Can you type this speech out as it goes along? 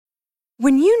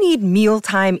When you need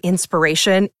mealtime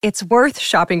inspiration, it's worth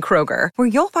shopping Kroger, where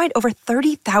you'll find over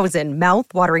 30,000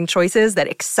 mouth-watering choices that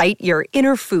excite your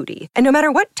inner foodie. And no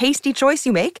matter what tasty choice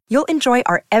you make, you'll enjoy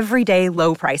our everyday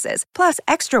low prices, plus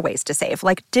extra ways to save,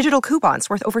 like digital coupons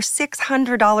worth over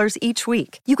 $600 each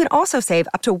week. You can also save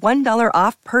up to $1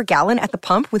 off per gallon at the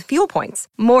pump with fuel points.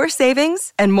 More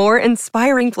savings and more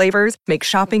inspiring flavors make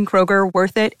shopping Kroger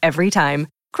worth it every time.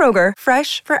 Kroger,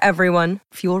 fresh for everyone.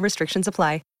 Fuel restrictions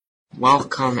apply.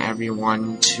 Welcome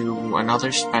everyone to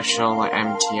another special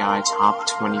MTI Top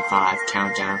 25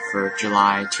 Countdown for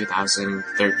July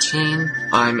 2013.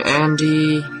 I'm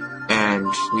Andy,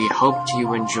 and we hope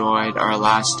you enjoyed our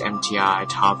last MTI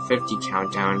Top 50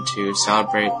 Countdown to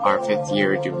celebrate our 5th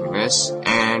year doing this,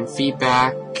 and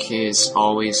feedback is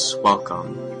always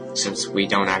welcome, since we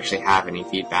don't actually have any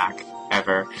feedback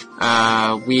ever.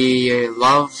 We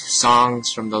love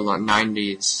songs from the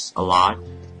 90s a lot,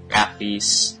 at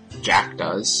least Jack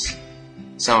does.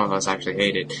 Some of us actually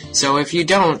hate it. So if you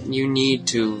don't, you need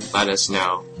to let us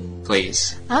know,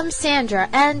 please. I'm Sandra,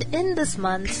 and in this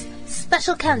month's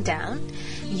special countdown,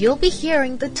 you'll be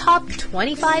hearing the top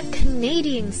 25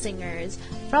 Canadian singers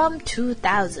from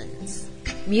 2000s.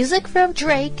 Music from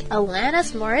Drake,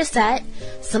 Alanis Morissette,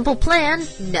 Simple Plan,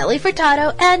 Nelly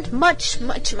Furtado, and much,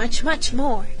 much, much, much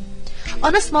more.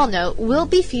 On a small note, we'll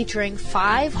be featuring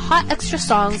 5 hot extra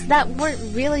songs that weren't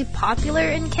really popular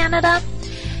in Canada.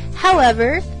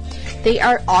 However, they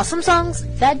are awesome songs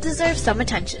that deserve some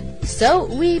attention. So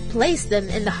we placed them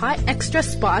in the hot extra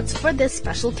spots for this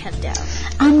special countdown.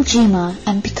 I'm Jima,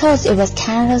 and because it was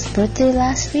Canada's birthday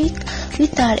last week, we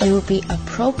thought it would be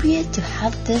appropriate to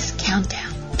have this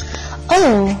countdown.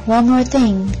 Oh, one more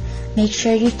thing. Make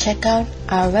sure you check out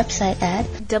our website at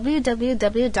www.mynti.org.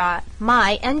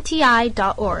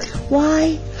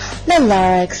 Why? Let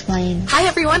Lara explain. Hi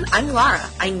everyone, I'm Lara.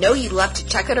 I know you'd love to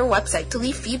check out our website to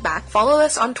leave feedback, follow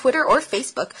us on Twitter or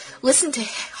Facebook, listen to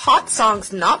hot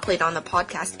songs not played on the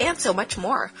podcast, and so much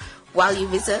more. While you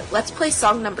visit, let's play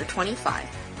song number 25,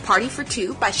 Party for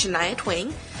Two by Shania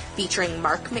Twain, featuring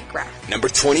Mark McGrath. Number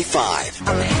 25.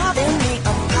 I'm having me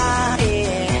a party.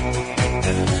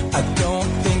 I don't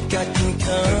think I can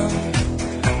come.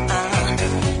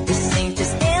 This ain't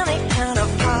just any kind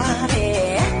of party.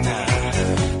 Nah,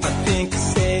 I think I'll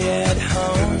stay at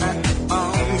home.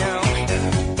 Oh no,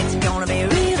 it's gonna be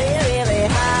really, really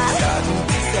hot. Starting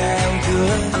to sound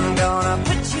good. I'm gonna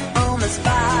put you on the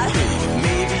spot.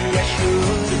 Maybe I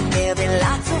should. There'll be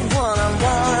lots of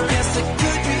one-on-one. Yes, I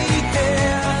could be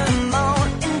there. Come on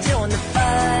and join the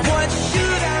fun. What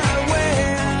should I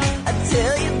wear? I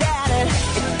tell you that it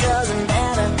doesn't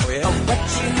matter what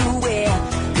you wear,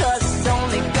 'cause it's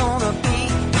only gonna be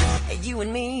you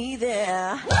and me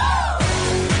there.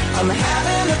 I'm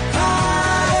having a party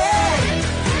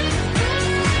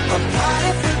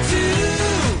for two,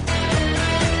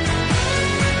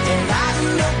 and I'm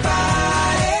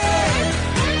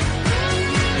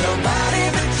nobody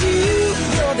but you.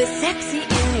 You'll be sexy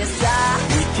in your style.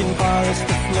 We can polish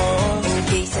the floor in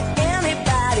case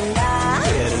anybody knocks.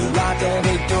 Better lock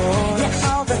every door. Yeah,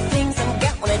 all the things I'm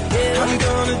gonna do. I'm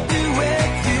gonna do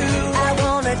with you. I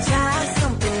wanna try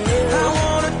something new. I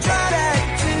wanna try that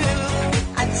too.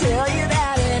 I tell you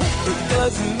that it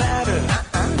doesn't matter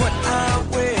what I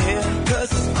wear, 'cause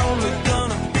it's only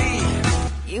gonna be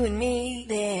you and me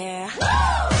there.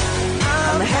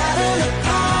 I'm having a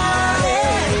party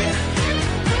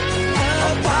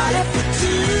for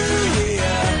two.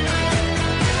 Yeah.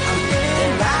 I'm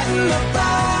inviting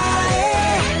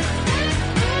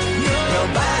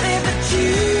nobody but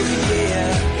you.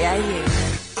 Yeah, yeah, you.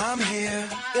 I'm here,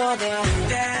 you're there.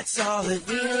 That's all that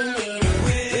we need.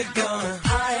 We're gonna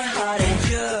party,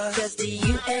 just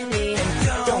you and me.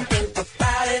 Don't think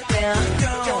about it now.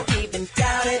 Don't even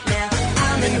doubt it now.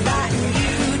 I'm inviting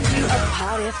you to a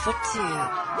party for two.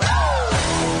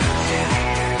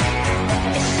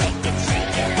 Shake it,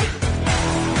 shake it.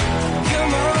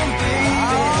 Come on, baby.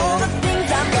 All the things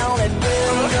I'm gonna do.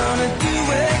 I'm gonna do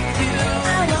with you.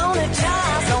 I wanna try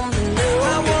something new.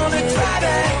 I wanna try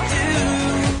that too.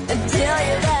 And tell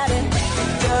you that it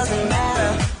doesn't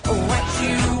matter what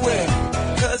you wear,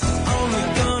 'cause it's only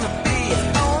gonna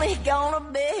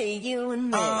be you and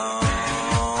me. Oh,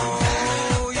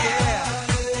 yeah.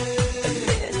 A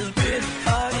little bit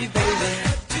party, baby.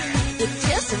 It's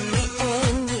just me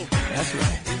and you. That's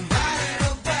right.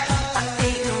 I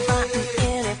ain't inviting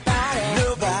anybody.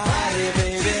 Nobody,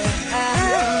 baby.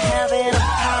 I'm having a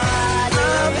party.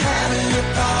 I'm having a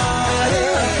party.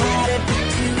 A party for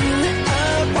two.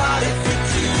 A party for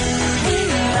two.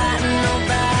 Ain't inviting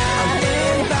nobody. I'm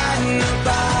inviting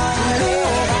nobody.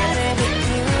 Nobody but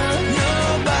you.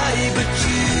 Nobody but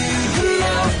you.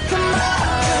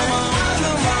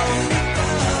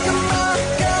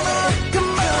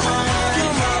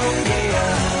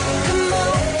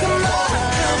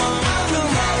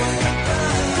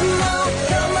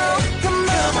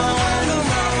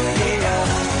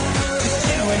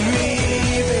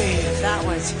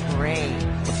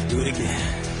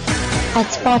 At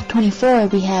spot 24,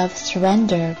 we have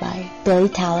Surrender by Billy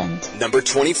Talent. Number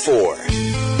 24.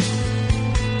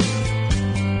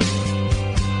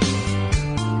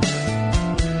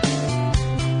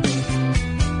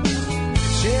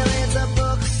 She reads a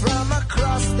book from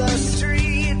across the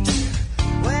street,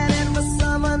 waiting for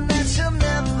someone that she'll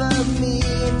never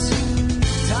meet.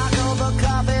 Talk over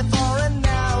coffee for an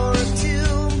hour or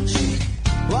two. She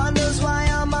wonders why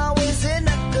I'm always in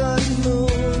a good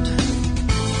mood.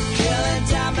 Killing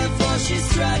time before she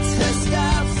struts her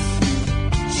stuff.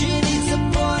 She needs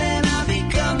support and I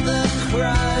become the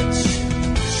crutch.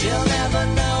 She'll never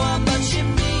know how much she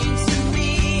means to me.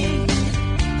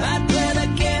 I'd play the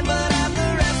game but I'm the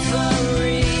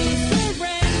referee.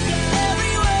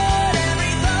 Every word,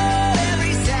 every thought,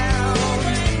 every sound,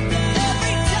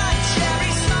 every touch,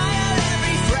 every smile,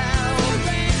 every frown,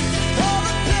 all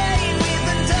the pain we've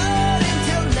endured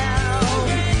until now,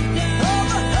 all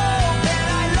the hope that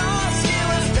I lost you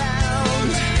have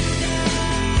found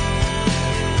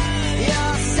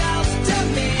yourself to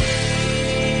me.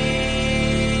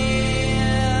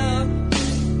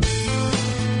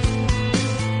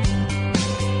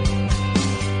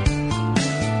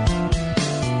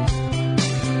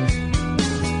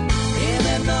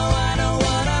 Even though I know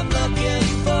what I'm looking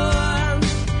for,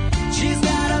 she's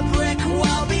got a brick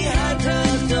wall behind her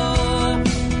door.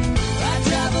 I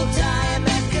travel time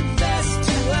and confess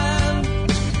to her,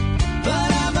 but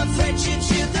I'm afraid she'd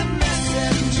shoot the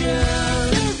messenger.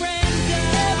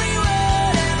 Every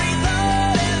word, every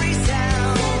thought, every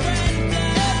sound,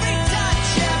 every touch,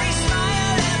 every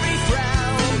smile, every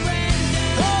frown,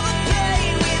 all the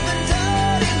pain we've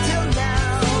endured until now,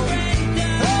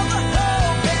 all the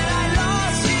hope that I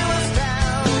lost you have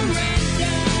found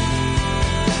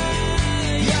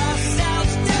yourself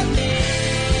to me.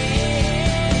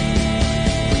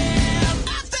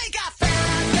 I think I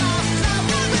found yourself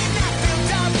when I feel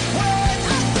dumb words.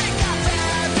 I think I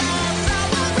found yourself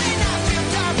when I feel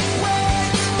dumb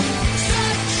words.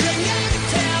 Searching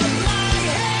until my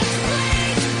head's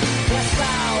bleed. That's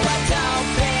how I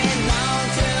don't belong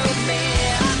to me.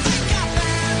 I think I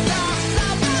found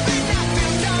yourself when I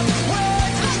feel dumb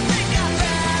words. I think I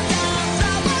found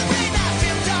yourself when I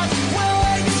feel dumb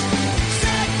words.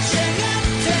 Searching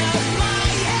until my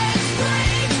head's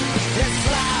bleed. That's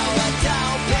how I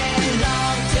don't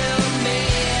belong to me.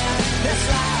 That's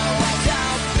how I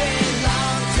don't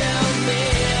belong to me.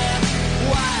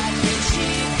 Why did she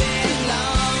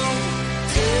belong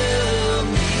to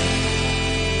me?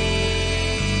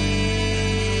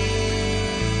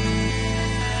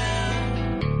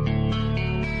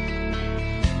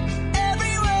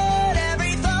 Every word,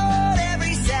 every thought,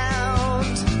 every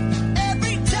sound,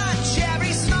 every touch,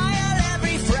 every smile,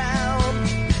 every frown,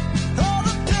 all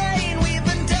the pain we've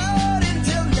endured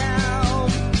until now,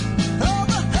 all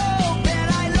the hope that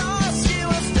I lost you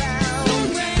have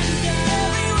found.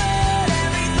 Every word,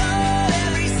 every thought,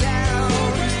 every sound,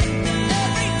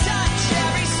 every touch,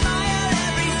 every smile,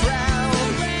 every frown,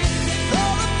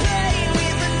 all the pain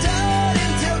we've endured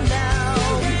until now,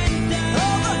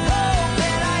 all the hope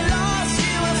that I lost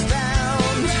you have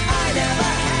found. I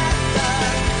never had the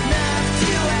nerve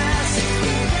to ask,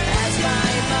 as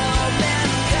my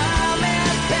moment come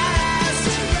and passed.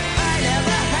 I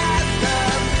never had the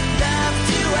nerve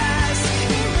to ask,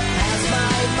 as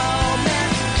my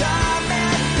moment come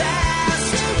and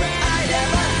passed. I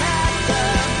never had the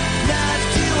nerve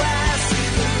to ask,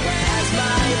 as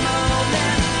my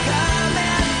moment come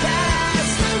and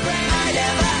passed. I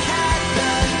never had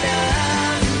the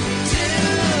nerve to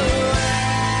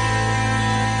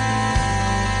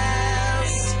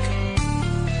ask.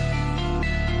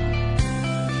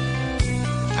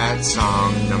 At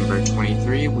song number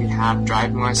 23, we have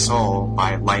Driving My Soul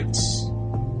by Lights.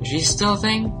 Is she still a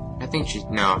thing? I think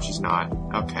no, she's not.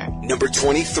 Okay. Number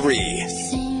 23.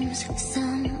 Seems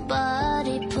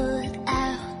somebody put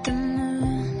out the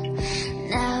moon.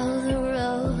 Now the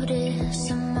road is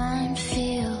a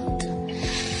minefield.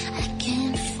 I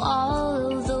can't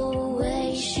follow the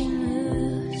way she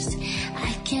moves.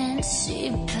 I can't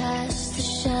see past the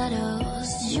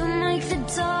shadows. You make the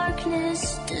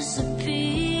darkness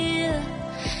disappear.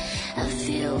 I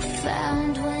feel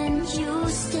found when you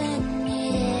stand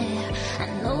near. I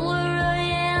know where I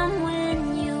am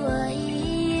when you are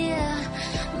here.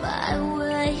 My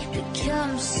way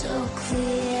becomes so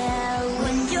clear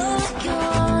when you're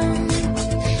gone.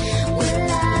 Will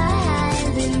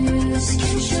I then lose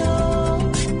control?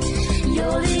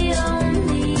 You're the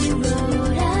only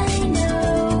road I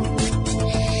know.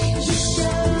 You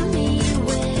show me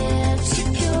where to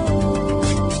go.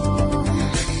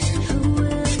 Who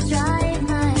will drive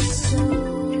my soul?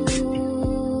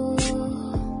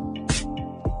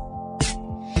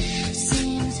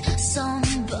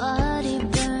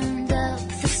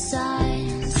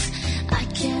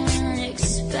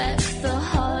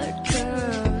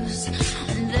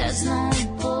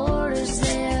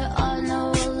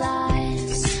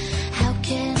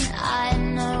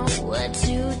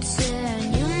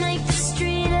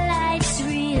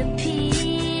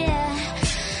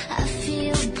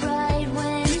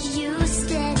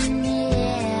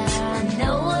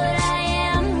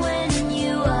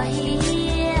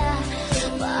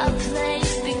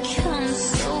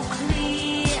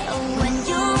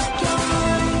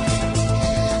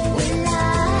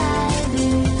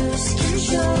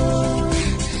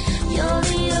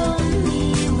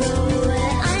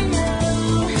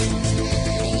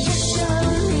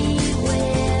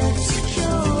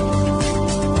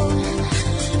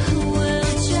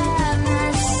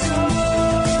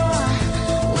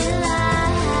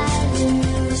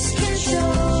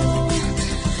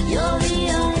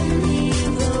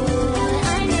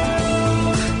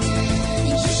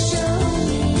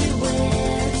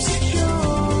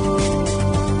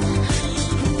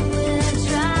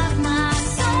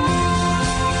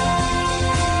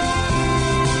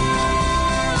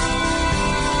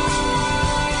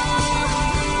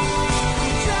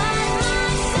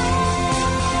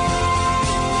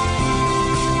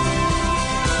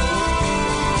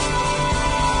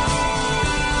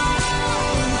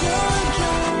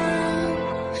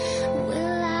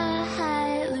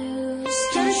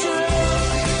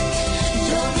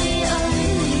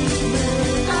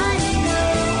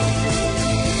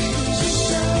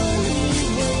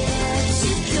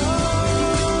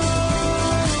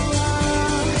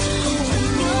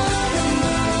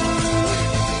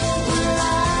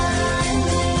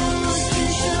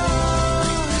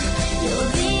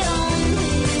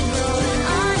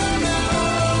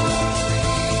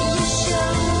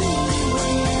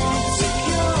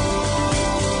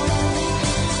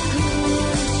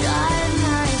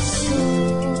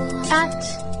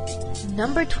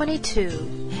 Number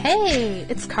 22. Hey,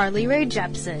 it's Carly Rae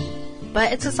Jepsen.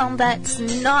 But it's a song that's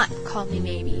not Call Me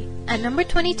Maybe. And number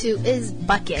 22 is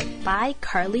Bucket by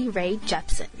Carly Rae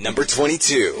Jepsen. Number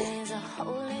 22. There's a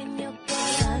hole in your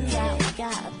brain. Yeah, we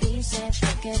gotta be safe.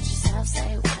 Forget yourself.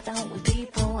 Say, why don't we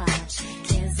people watch?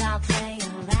 Kids are playing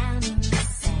around in the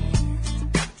sand.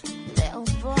 Little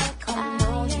boy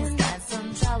crying. He's got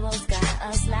some troubles. Got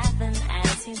us laughing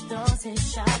as he throws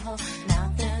his shovel.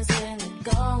 Nothing's really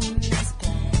going his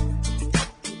plan.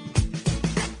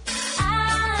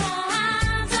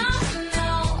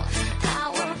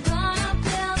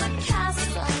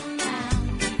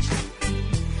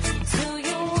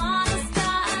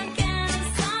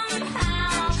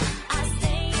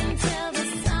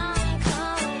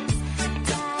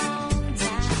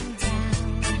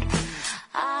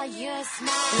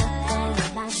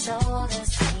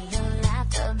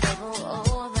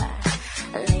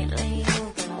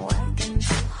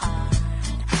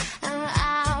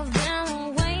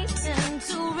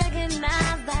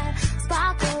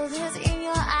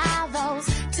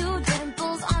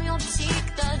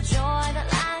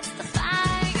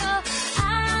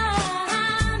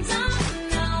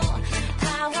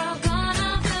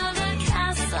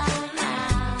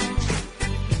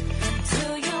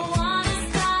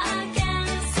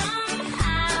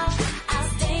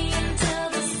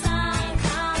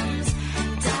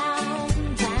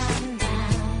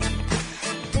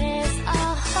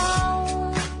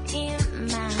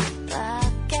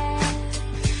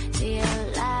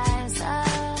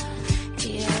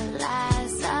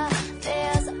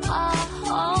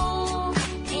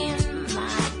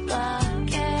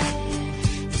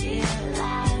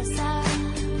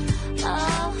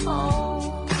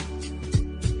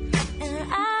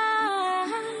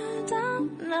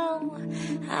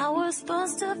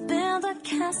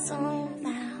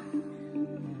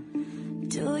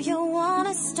 Do you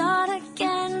wanna start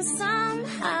again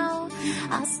somehow?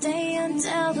 I'll stay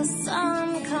until the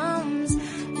sun comes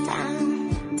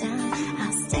down, down.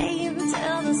 I'll stay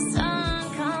until the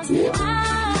sun comes down.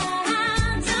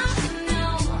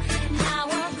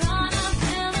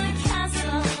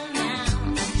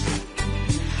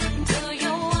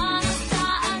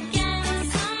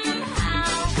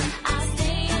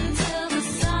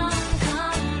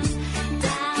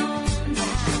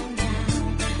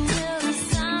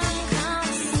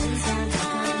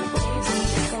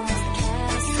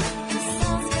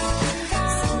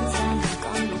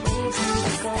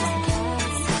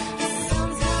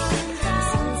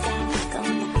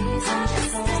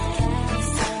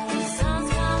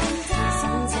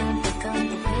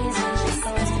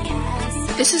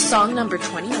 This is song number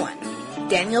 21,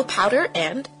 Daniel Powter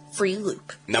and Free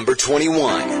Loop. Number 21.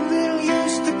 I get real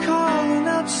used to calling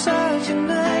outside your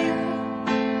name.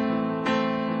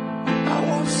 I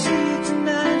won't see you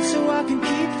tonight so I can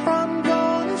keep from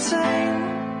going insane.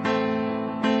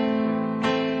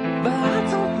 But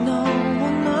I don't know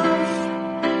enough.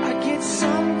 I get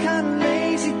some kind of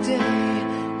lazy day.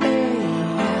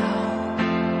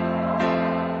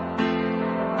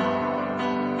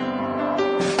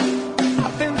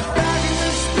 I've been dragging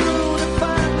this through to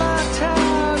find my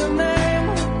title name.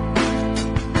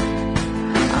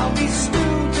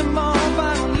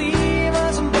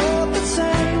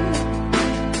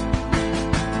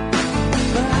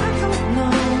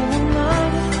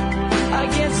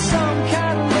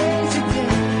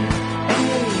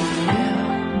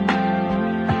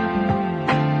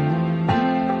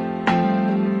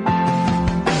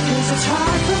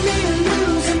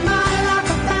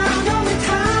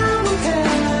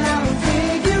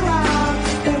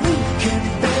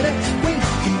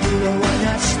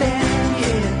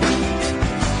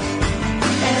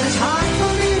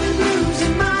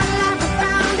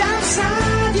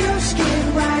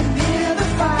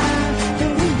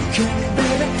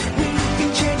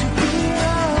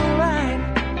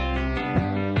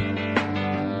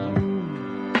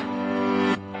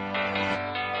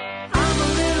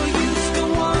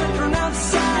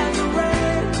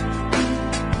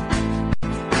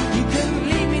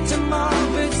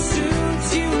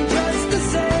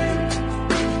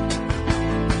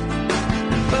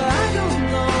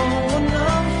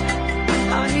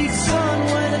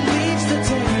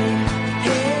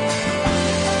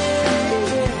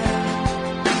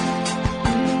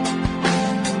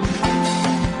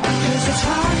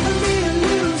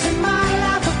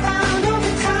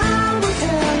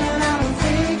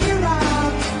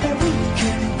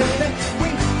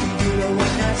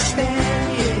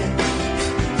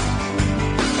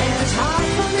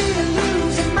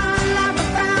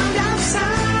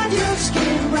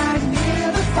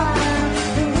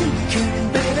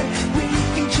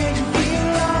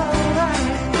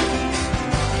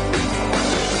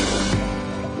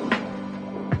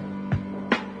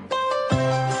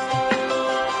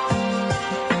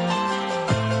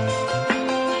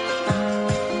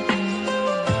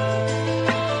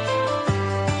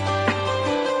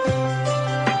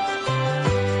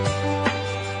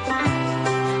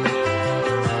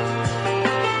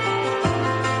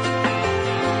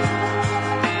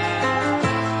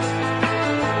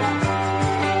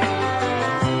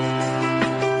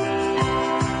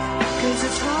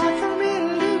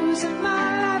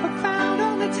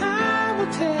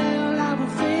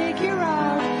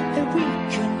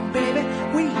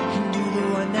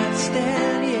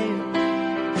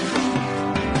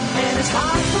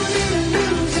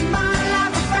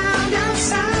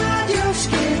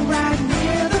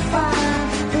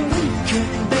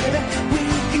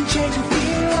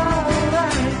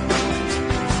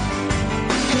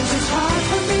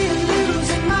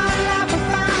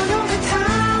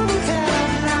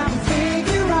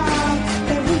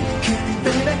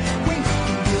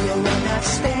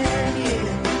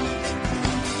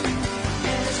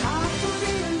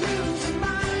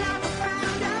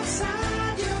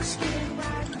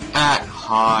 At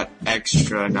Hot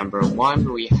Extra number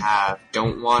 1, we have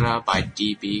Don't Wanna by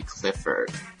D.B.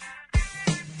 Clifford.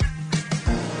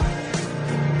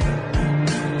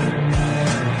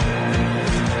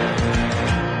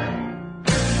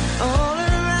 All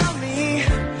around me,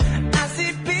 I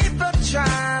see people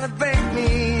trying to break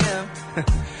me up,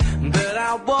 but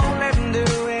I won't let them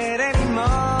do it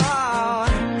anymore.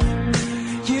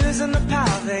 Using the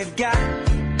power they've got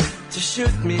to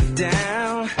shoot me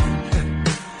down.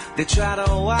 They try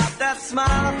to wipe that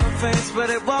smile off my face, but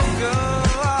it won't go.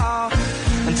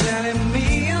 And telling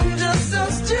me I'm just so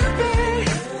stupid,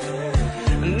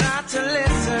 not to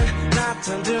listen, not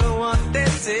to do what they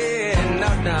say. No,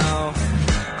 no.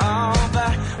 Oh,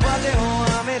 but what they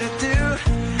want me to do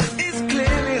is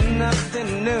clearly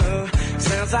nothing new.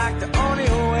 Sounds like the only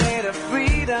way to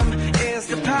freedom is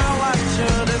the power to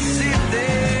deceive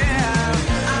them.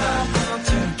 I don't want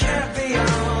to carry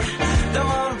on, don't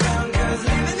want to run 'cause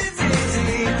living is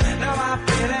easy. No, I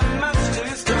feel it much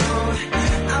too strong.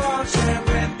 I want to share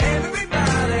with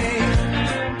everybody.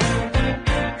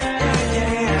 Yeah,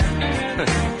 yeah.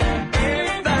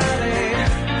 Everybody.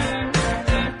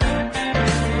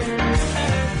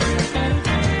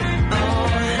 Oh,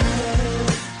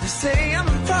 they say I'm a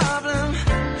problem,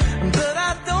 but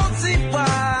I don't see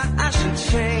why I should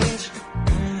change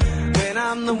when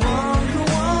I'm the one who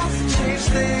wants to change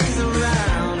things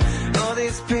around. All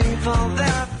these people,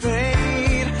 they're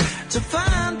afraid to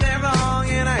find they're wrong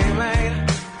and I'm right.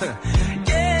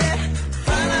 Yeah,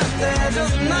 find out they're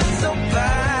just not so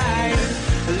bright,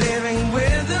 living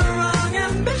with the wrong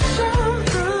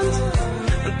ambitions.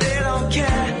 They don't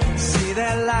care, see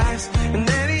their lives in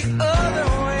any other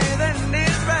way than it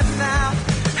is right now.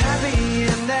 Happy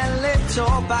in their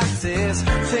little boxes,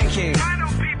 thinking, why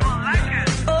don't people like it?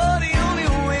 Oh, the only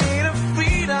way to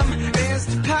freedom is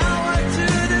the power to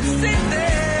deceive them.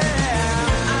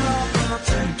 I don't want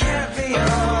to carry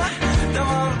on, don't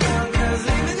want to run 'cause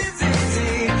living is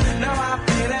easy. No, I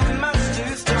feel it much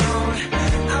too strong.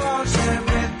 I want to share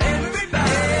with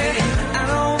everybody. I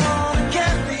don't want to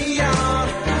carry on,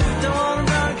 don't want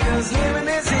to run 'cause living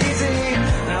is easy.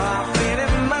 No, I feel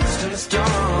it much too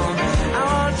strong. I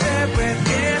want to share with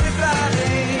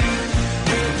everybody.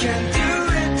 We can do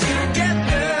it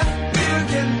together, you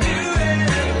can do it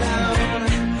alone.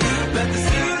 But the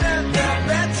sooner the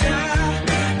better,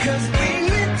 'cause we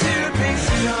need to be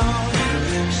strong.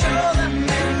 Show them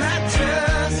it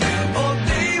matters, or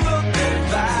they will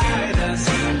divide us.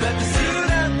 But the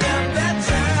sooner the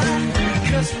better,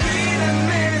 'cause freedom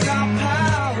is our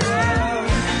power.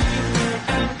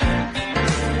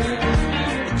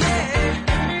 Yeah.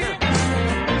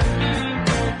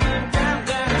 Down,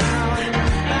 down,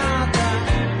 down, down.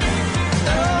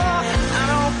 Oh, I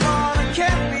don't wanna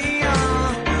carry on,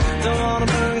 don't wanna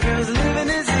burn 'cause living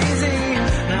is easy.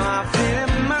 Now I feel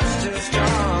it much too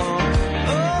strong.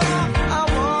 Oh, I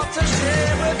want to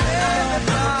share with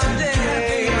everybody.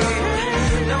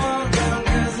 Don't wanna burn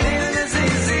 'cause living is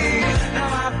easy. Now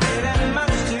I feel it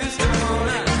much too strong.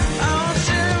 I want to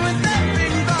share with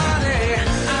everybody.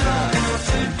 I don't want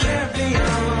to carry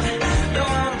on,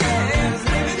 don't wanna burn 'cause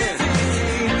living is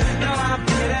easy. Now I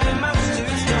feel it much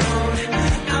too strong.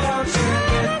 I want to share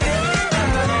with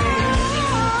everybody.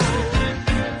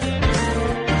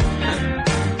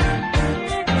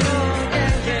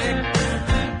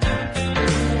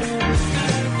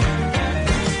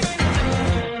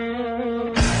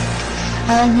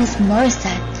 Alanis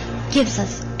Morissette gives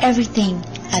us everything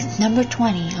at number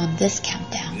 20 on this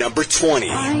countdown. Number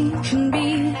 20. I can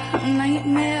be a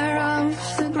nightmare of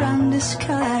the grandest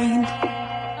kind.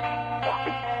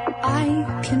 I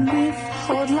can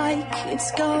withhold like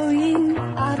it's going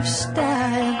out of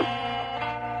style.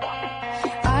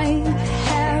 I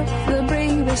have the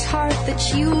bravest heart that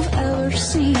you've ever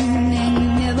seen, and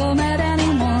you've never met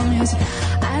anyone who's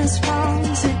as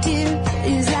positive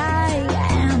as I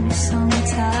am.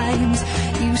 Sometimes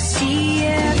you see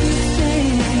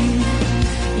everything,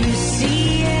 you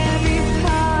see every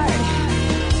part,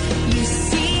 you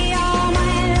see all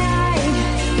my light,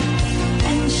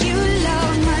 and you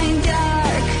love my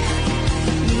dark.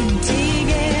 You dig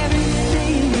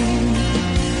everything,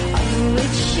 of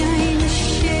which I'm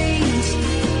ashamed.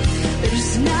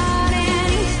 There's not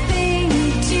anything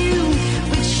to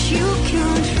which you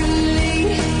can't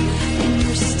relate, and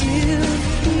you're still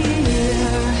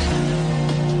here.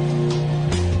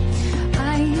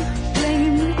 I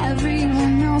blame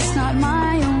everyone else, not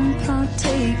my own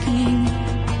partaking.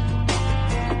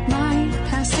 My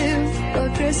passive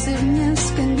aggressiveness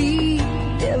can be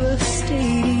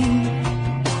devastating.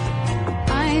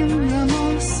 I'm the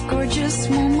most gorgeous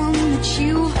woman that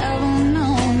you've ever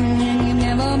known, and you've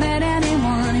never met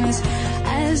anyone who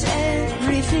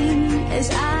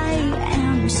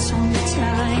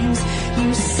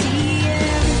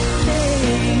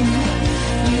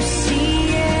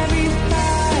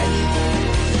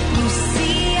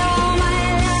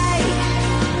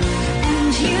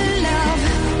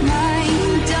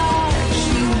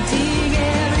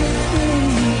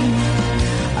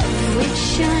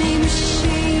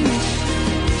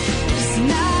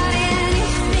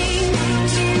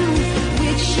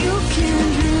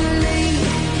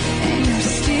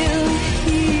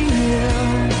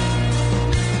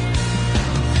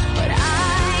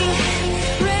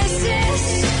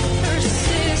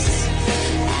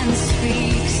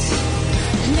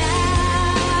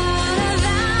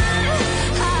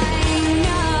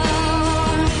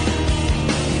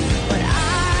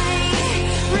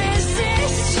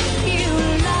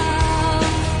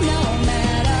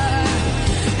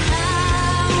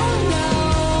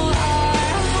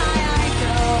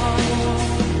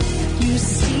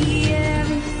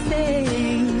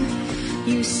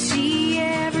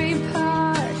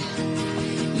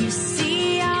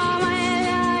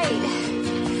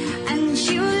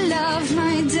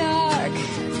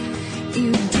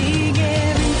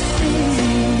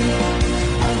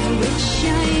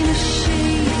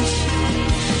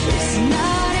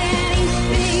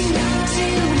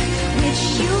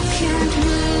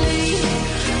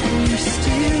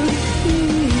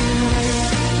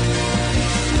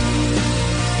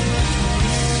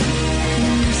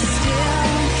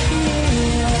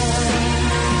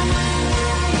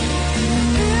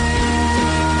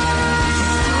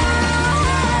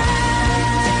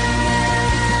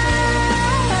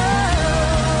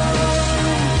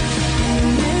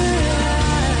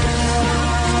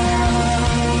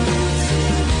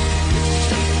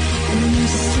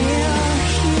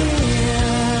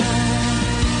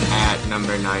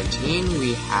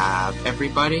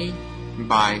Everybody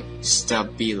by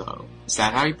Stabilo. Is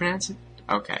that how you pronounce it?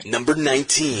 Okay. Number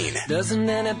 19. Doesn't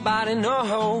anybody know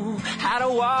how to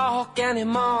walk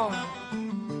anymore?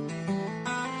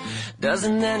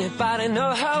 Doesn't anybody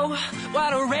know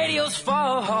what a radio's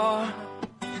for?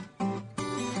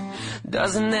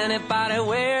 Doesn't anybody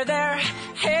wear their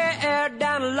hair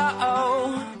down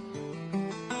low?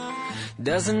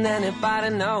 Doesn't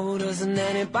anybody know? Doesn't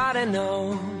anybody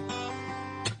know?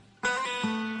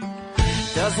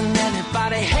 Doesn't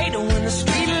anybody hate when the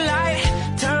street light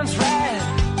turns red?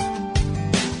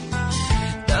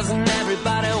 Doesn't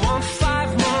everybody want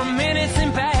 5 more minutes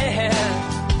in bed?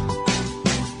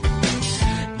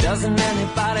 Doesn't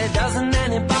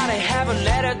anybody have a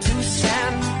letter to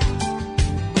send?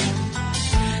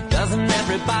 Doesn't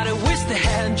everybody wish they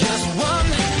had just one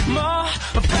more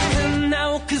present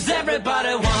now? 'Cause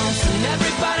everybody wants and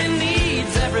everybody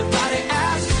needs, everybody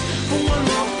asks for one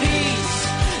more piece.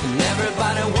 And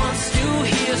everybody wants to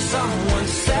hear someone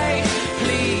say,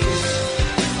 please.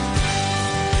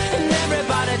 And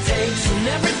everybody takes and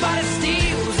everybody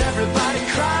steals, everybody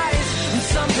cries when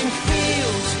something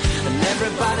feels. And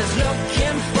everybody's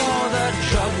looking for the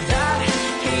drug that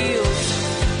heals.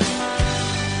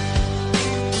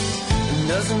 And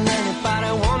doesn't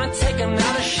anybody wanna take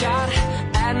another shot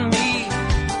at me?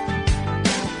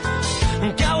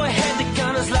 Go ahead, the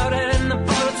gun is loaded and the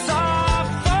bullets are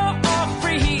for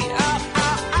free.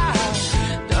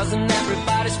 Doesn't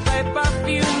everybody spray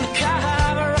perfume to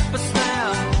cover up a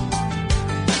smell?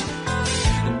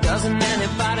 And doesn't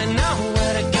anybody know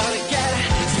where to go to get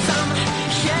some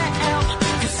help?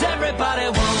 'Cause everybody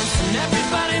wants and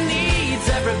everybody needs,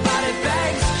 everybody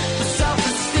begs for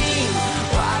self-esteem.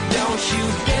 Why don't you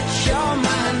get your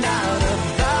mind out of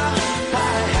the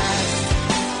past?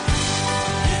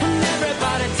 And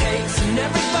everybody takes and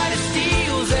everybody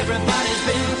steals, everybody's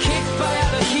been kicked by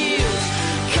other heels.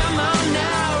 Come on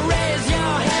now, raise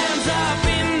your hands up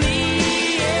in the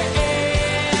air.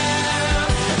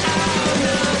 Out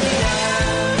of the air.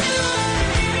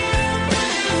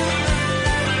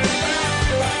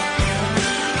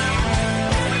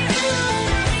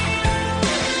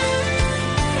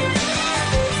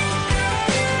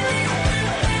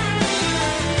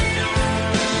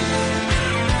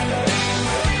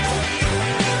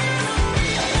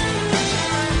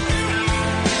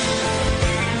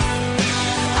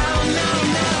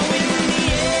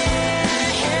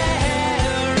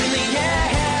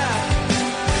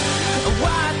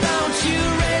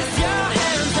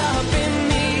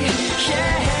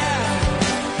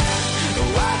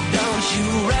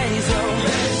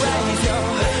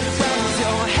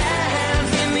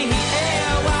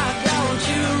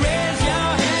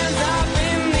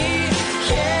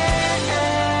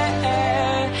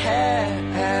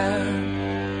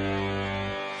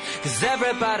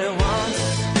 Everybody wants.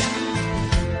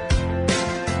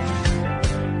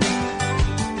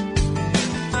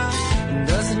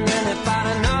 Doesn't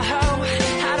anybody know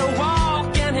how to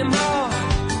walk anymore?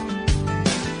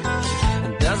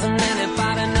 Doesn't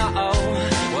anybody know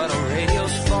what a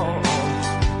radio's for?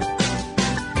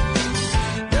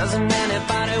 Doesn't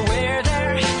anybody wear their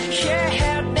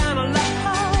hair down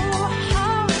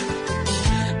low?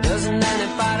 Doesn't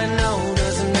anybody know?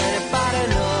 Doesn't anybody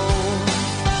know?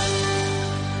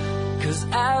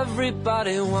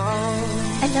 Everybody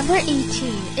wants. And number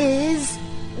 18 is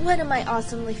one of my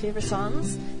awesomely favorite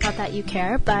songs. Not that you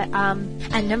care, but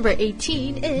and number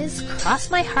 18 is "Cross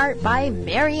My Heart" by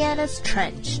Mariana's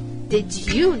Trench. Did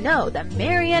you know that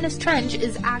Mariana's Trench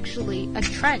is actually a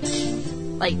trench,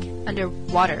 like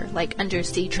underwater, like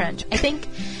undersea trench? I think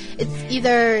it's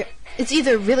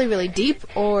either really, really deep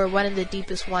or one of the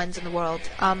deepest ones in the world.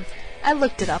 I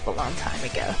looked it up a long time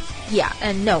ago. Yeah,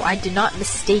 and no, I did not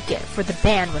mistake it for the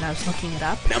band when I was looking it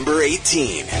up. Number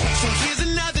 18. So here's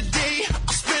another day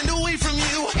I'll spend away from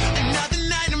you. Another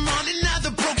night I'm on another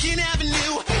broken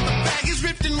avenue. My bag is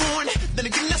ripped and worn, then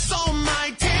again that's all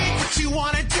my take. What you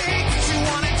wanna take, what you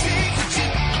wanna take, what you...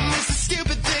 I miss the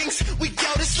stupid things, we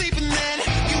go to sleep and then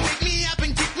you wake me up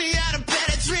and kick me out of bed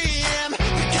at 3 a.m.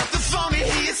 Pick up the phone and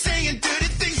hear you saying dirty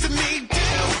things to me. Do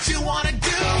what you wanna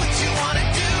do, what you wanna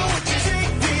do.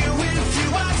 Take me with you,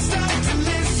 I start to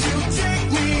miss you. Take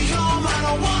me home, I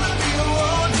don't wanna be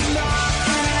alone tonight.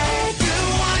 I do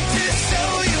want to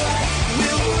show you I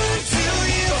will work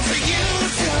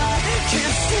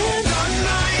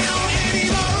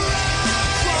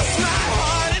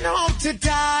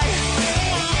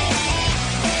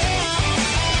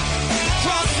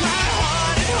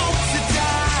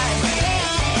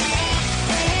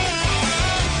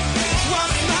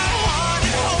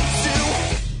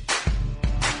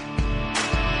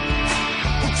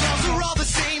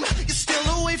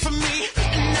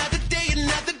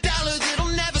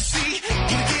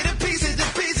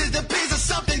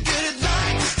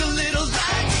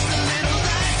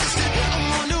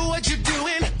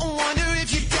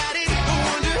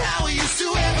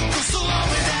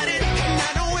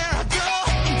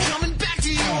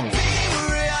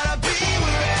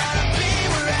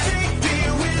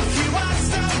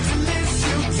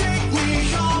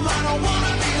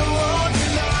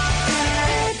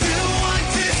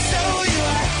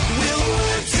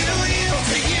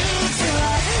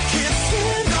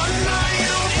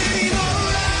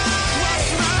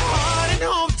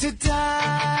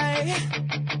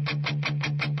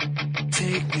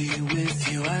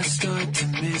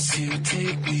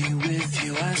take me with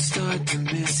you. I start to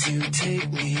miss you.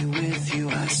 Take me with you.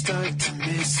 I start to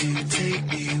miss you. Take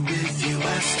me with you.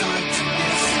 I start to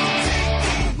miss you. Take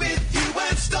me with you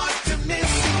and start to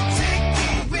miss you. Take me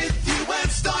with you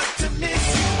and start to miss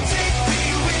you. Take me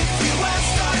with you and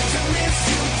start to miss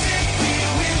you. Take me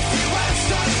with you and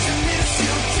start to miss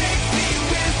you. Take me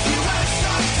with you and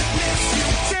start to miss you.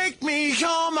 Take me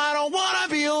home, I don't wanna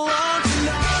be alone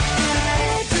tonight.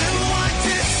 I do want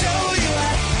to show you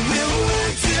I will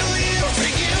run to you, to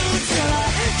you till I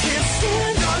can't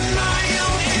stand on my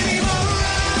own anymore.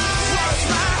 Lost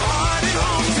my heart at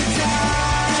home to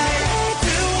die. I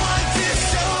do want to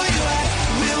show you I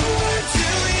will run to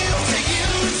you, to you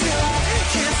till I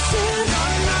can't stand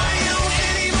on my own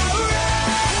anymore.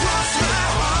 Lost my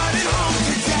heart at home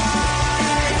to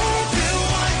die. I do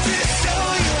want to show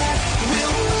you I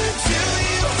will run to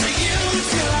you, to you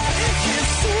till I can't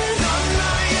stand on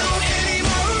my own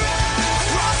anymore.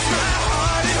 Lost my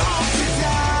heart at home to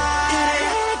die.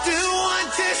 I do want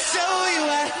to show you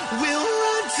I will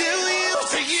run to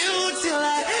you, till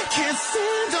I can't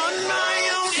stand on my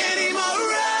own anymore.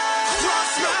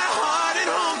 Lost my heart at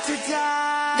home to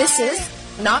die. This is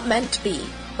Not Meant to Be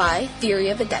by Theory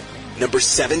of a Deadman. Number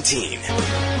 17.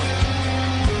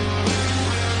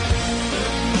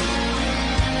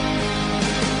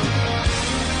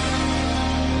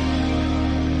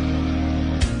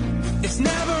 It's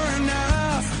never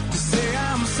enough to say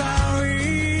I'm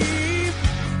sorry.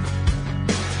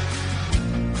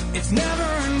 It's never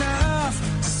enough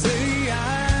to say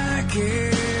I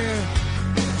care.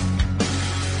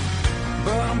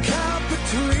 But I'm caught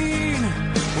between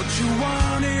what you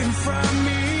wanted from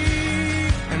me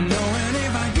and knowing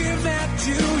if I give that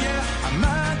to you, I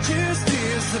might just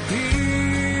disappear.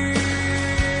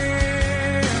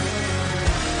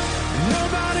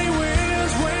 Nobody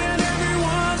wins when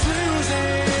everyone's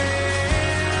losing.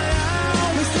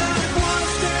 It's like one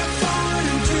step forward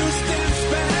and two steps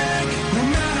back. No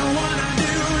matter what I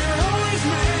do, you're always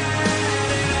mad.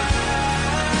 And I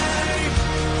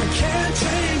can't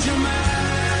change your mind.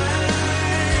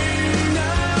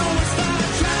 Now it's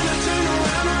like trying to turn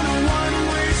around on a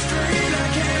one-way street. I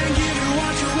can't give you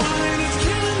what you want and it's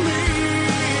killing me.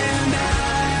 And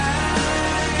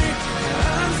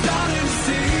I'm starting to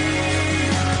see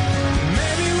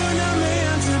maybe we're not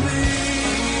meant to be.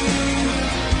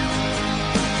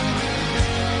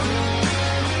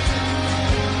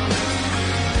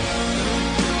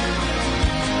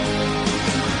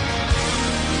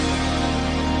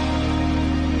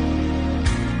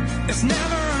 It's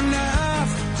never enough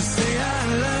to say I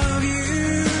love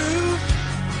you.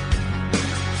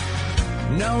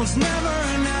 No, it's never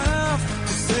enough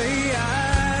to say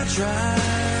I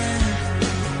tried.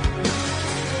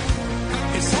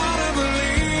 It's hard to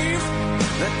believe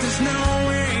that there's no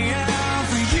way out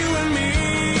for you and me.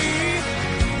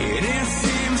 It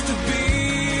seems to be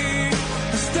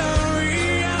the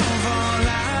story of our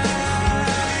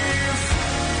life.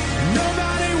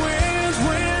 Nobody wins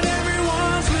when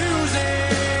everyone's losing.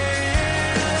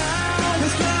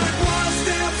 It's like one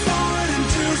step forward and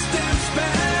two steps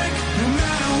back. No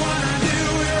matter what I do,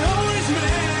 you're always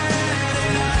mad.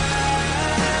 And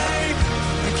I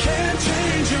can't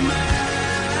change your mind.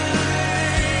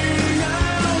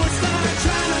 Now it's like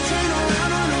trying to turn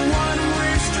around on a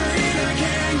one-way street. I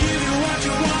can't give you what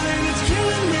you want and it's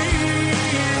killing me.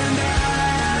 And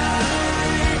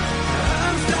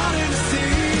I'm starting to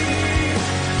see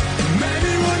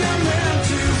maybe we're not meant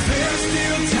to. There's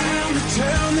still time to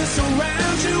turn this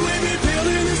around. Should we be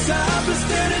building this up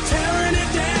instead of tearing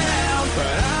it down?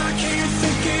 But I keep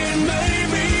thinking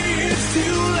maybe it's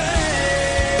too late.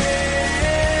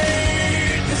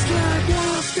 It's like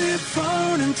one step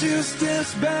forward and two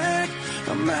steps back.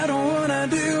 No matter what I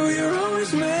do, you're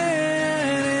always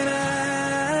mad. And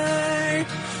I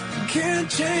can't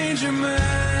change your mind.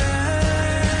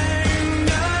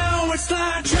 Now it's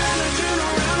like trying to turn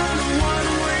around on a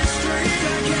one-way street.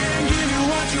 I can't give you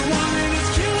what you want and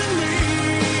it's killing me.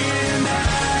 And I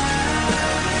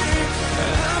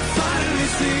finally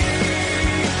see,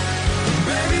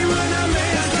 baby, when I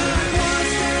made it, like one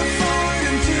step forward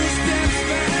and two steps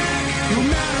back. No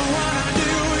matter what I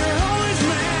do, you're always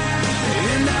mad.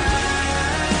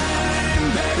 And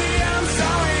baby, I'm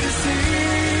sorry to see,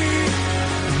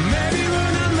 maybe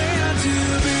we're not meant to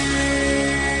be.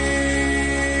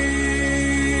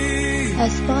 At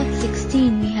spot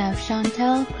 16, we have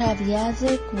Chantal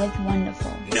Kraviazik with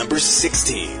Wonderful. Number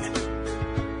 16.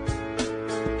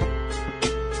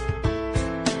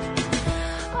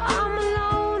 I'm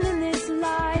alone in this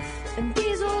life, and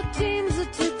these old dreams are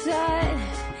too tight.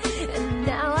 And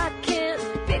now I can't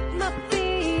pick my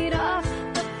feet off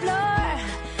the floor.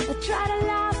 I try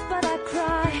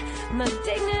my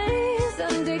dignity's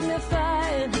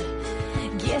undignified.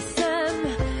 Guess I'm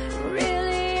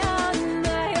really on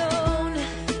my own.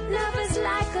 Nervous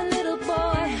like a little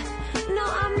boy. No,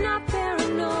 I'm not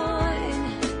paranoid,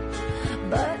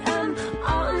 but I'm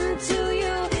on to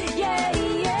you. Yeah,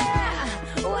 yeah.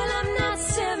 Well, I'm not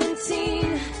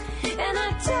 17, and I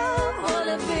don't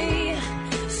wanna be.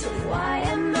 So why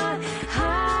am I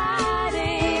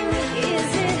hiding?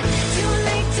 Is it too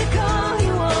late to call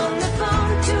you on the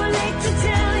phone? Too late to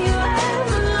tell you I'm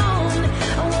alone?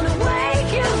 I wanna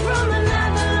wake you from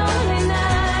another lonely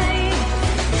night.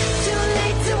 Too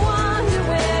late to wonder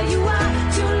where you are.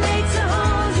 Too late to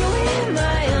hold you in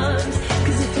my arms.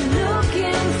 'Cause if you're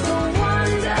looking for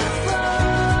wonderful,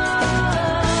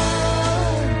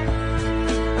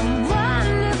 I'm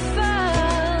wonderful.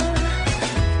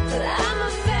 But I'm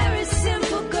a very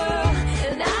simple girl,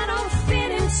 and I don't fit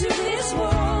into this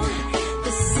world.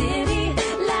 The city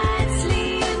lights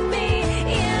lead me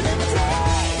in a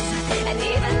daze, and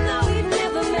even though we've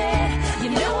never met, you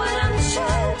know what I'm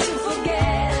trying to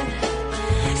forget.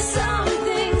 Some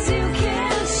things you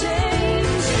can't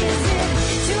change. Is it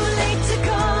too late to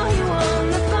call you on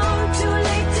the phone? Too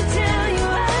late to tell you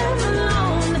I'm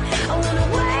alone? I wanna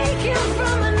wake you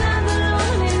from another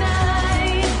lonely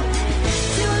night.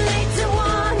 Too late to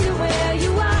wonder where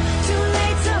you are. Too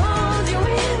late to hold you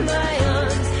in my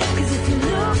arms. 'Cause if you're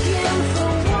looking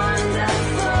for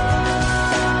wonderful,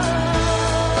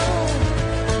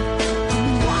 I'm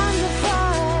wonderful.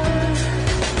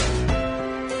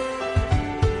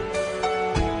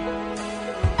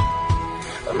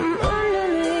 I'm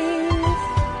underneath.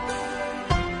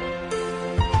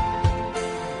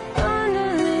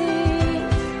 Underneath.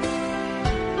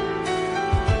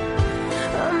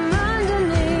 I'm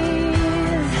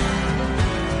underneath.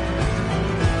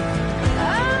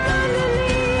 I'm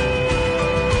underneath.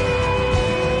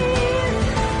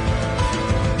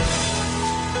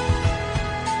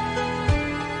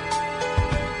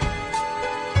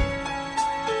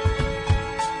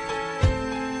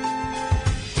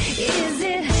 Is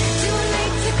it too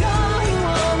late to call you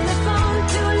on the phone?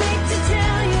 Too late to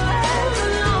tell you I'm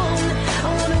alone? I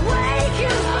wanna wake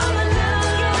you from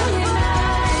another lonely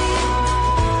night.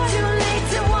 Too late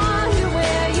to wonder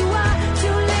where you are.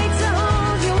 Too late to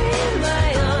hold you in my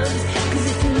arms. 'Cause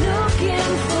if you're looking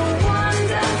for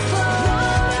wonderful,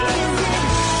 is it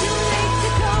too late to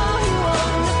call you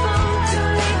on the phone? Too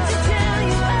late to tell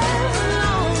you I'm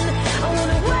alone? I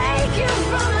wanna wake you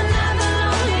from another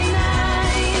lonely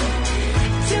night.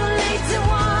 Too late to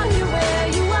wonder where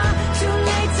you are. Too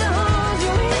late to hold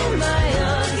you in my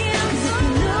arms. 'Cause if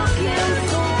you're looking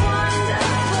for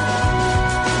wonderful,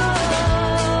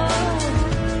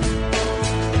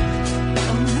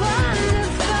 I'm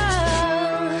wonderful.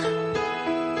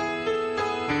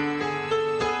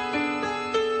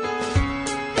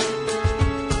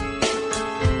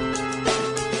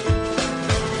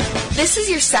 This is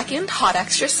your second Hot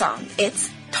Extra song. It's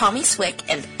Tommy Swick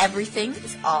and Everything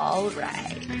is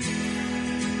Alright.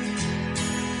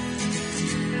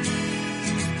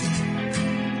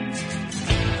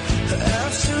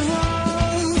 After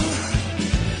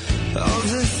all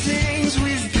the things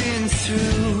we've been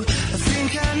through, I think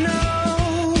I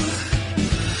know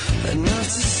enough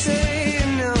to say I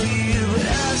know you, but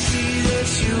I see that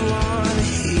you wanna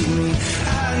hate me.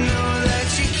 I know that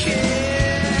you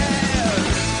care.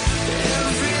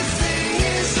 Everything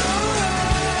is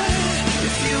alright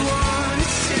if you want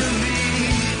it to be.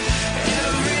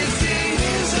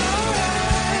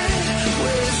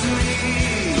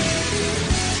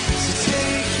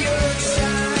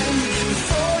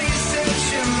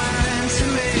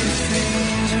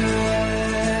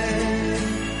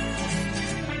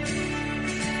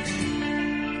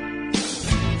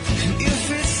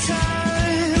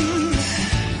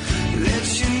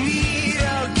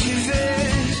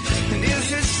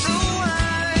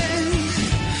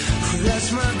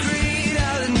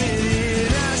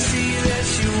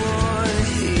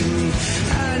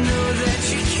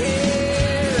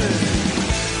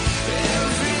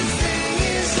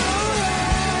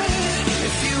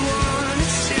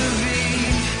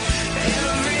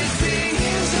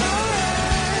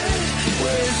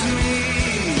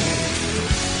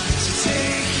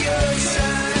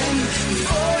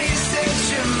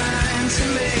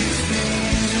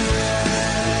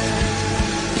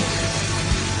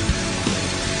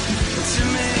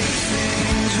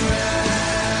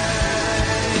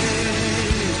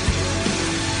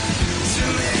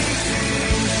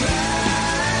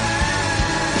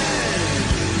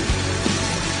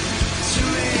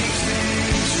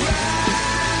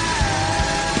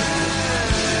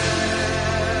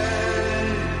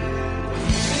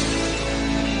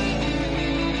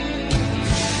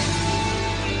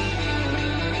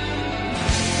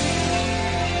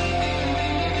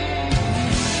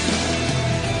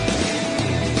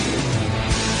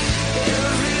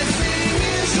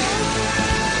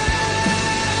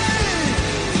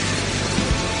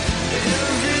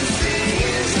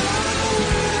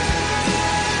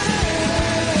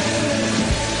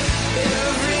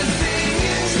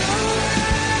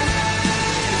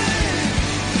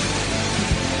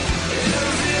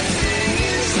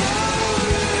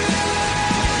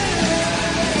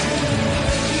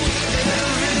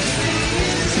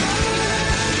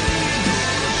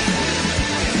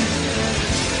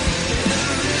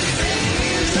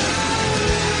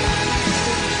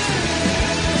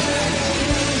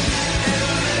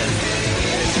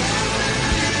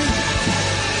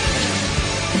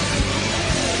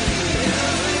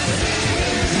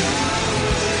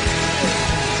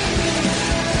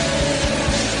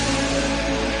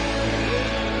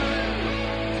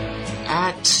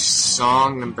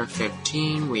 song, number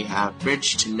 15, we have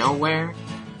Bridge to Nowhere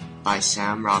by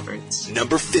Sam Roberts.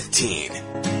 Number 15.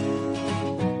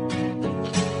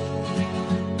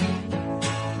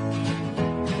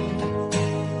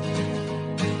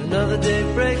 Another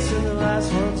day breaks and the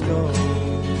last one's gone.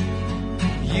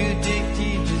 You dig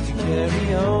deep just to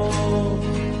carry on.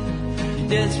 Your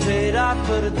debt's paid off,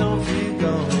 but it don't feel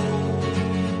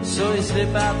gone. So you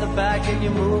slip out the back and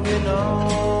you're moving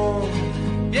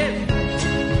on. Yeah.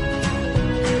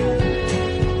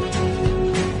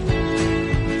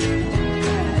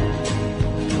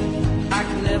 I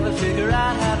can never figure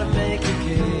out how to make a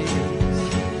case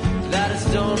that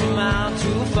it don't amount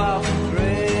too far from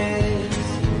grace.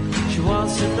 She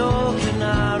wants to know, can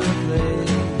I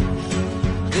replace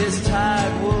this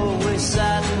tired wool with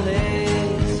satin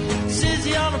lace? Says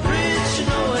you're on a bridge, you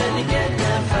know when you get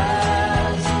there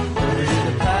fast. Put it in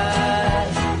the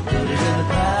past, put it in the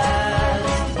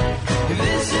past. If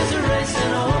this is a race,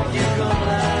 then I hope you come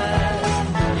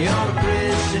last. You're on a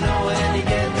bridge, you know when you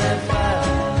get there fast.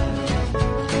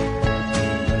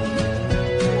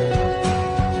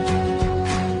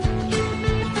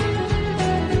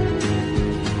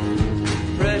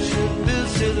 Pressure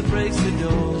builds till it breaks the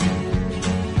door.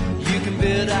 You can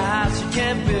build a house, you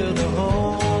can't build a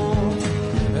home.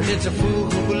 And it's a fool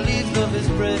who believes love is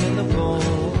bred in the bone.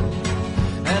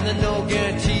 And there are no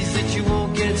guarantees that you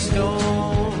won't get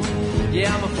stoned.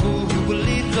 Yeah, I'm a fool who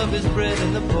believes love is bred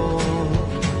in the bone.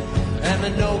 And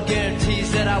there are no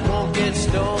guarantees that I won't get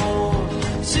stoned.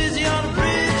 Susie on the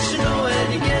bridge, you know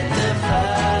when you get there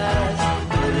fast.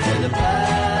 Put it in the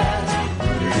past,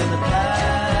 put it in the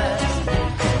past.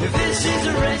 If this is a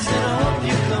race, then I hope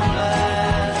you come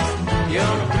last. You're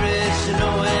on a bridge, you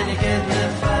know when you get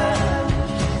there fast.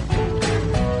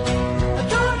 I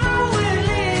don't know where it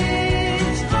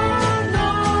leads, oh no,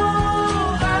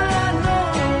 I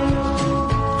know.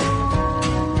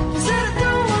 Said I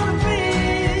don't wanna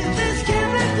breathe, this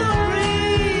chemical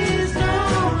breeze, no.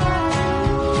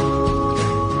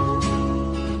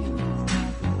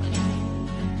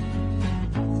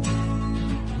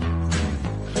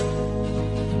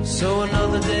 So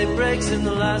another day breaks and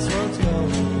the last one's gone.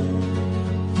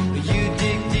 You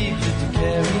dig deep just to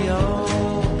carry on.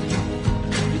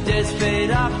 Your debt's paid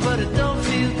off, but it don't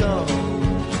feel gone.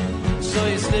 So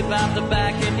you slip out the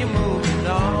back and you're moving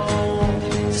on.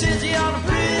 Since you're on a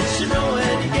bridge, you know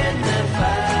when you get there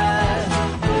fast.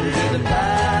 Put it in the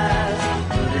past,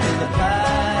 put it in the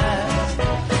past.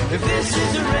 If this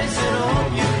is a race, then I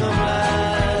hope you come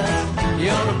last.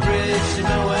 You're on a bridge, you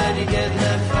know when you get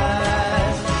there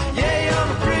fast. Yeah, you're on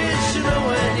a bridge, you know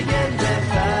when you get there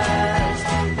fast.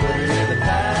 Put it in the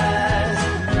past,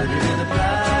 put it in the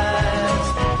past.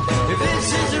 If this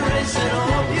is a race, then I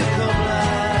hope you come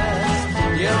last.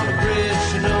 You're on a bridge,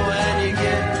 you know when you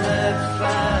get there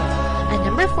fast. And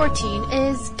number 14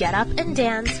 is Get Up and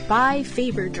Dance by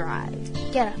Favor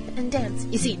Drive. Get up and dance.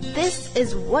 You see, this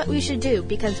is what we should do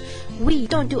because we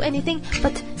don't do anything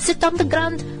but sit on the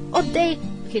ground all day.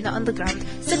 Okay, not on the ground.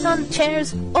 Sit on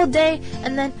chairs all day,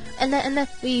 and then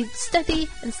we study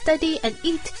and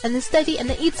eat, and then study and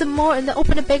then eat some more, and then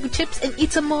open a bag of chips and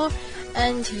eat some more.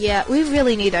 And yeah, we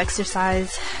really need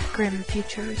exercise. Grim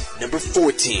futures. Number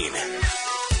 14.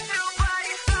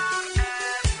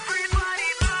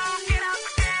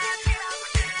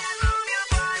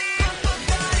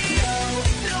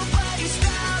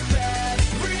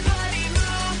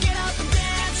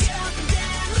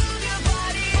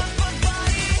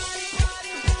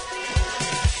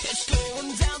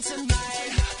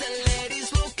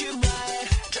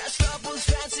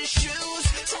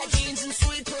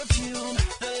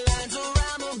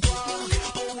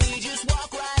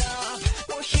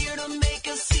 Here to make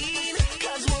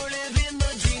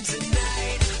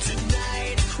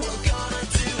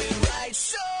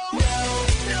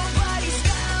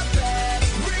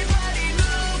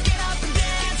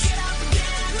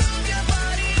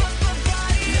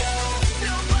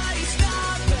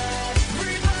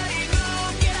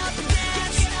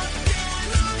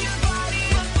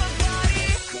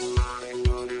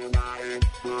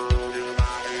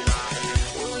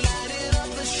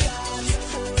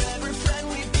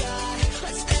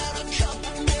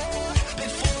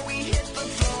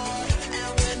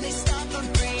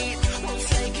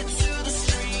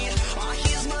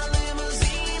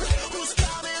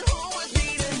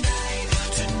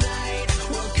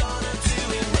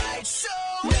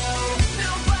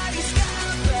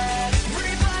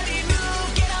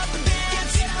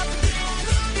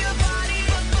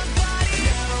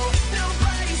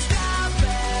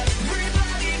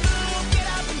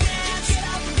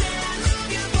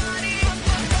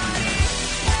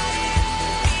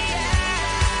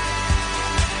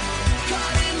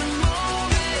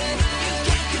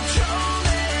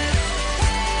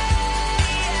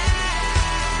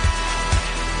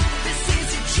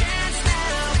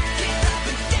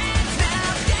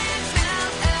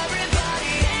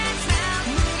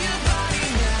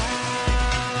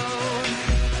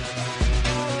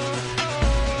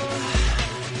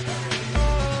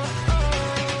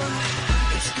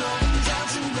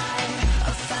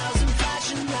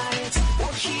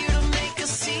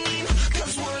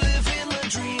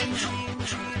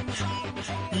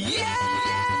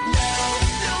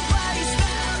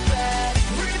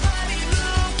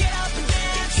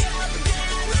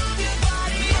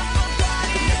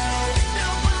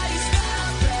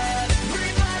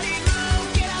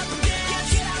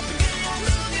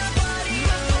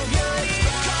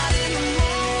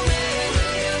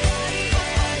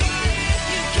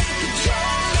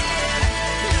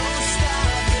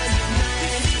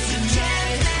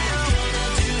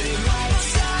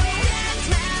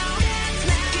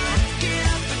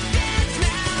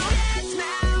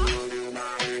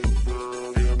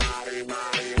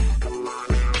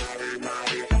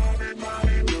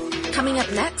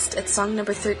Next, at song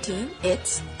number 13,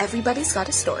 it's Everybody's Got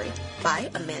a Story by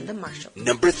Amanda Marshall.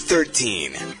 Number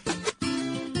 13.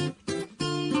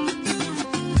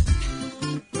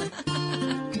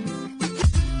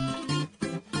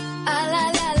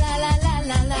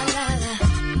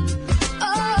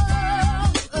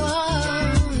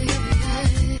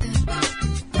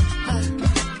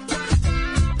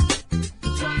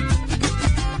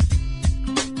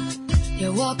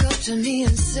 Walk up to me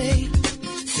and say,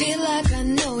 feel like I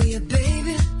know you,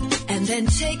 baby. And then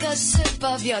take a sip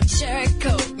of your cherry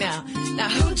coke. Now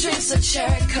who drinks a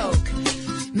cherry coke?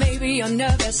 Maybe you're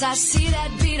nervous, I see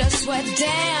that bead of sweat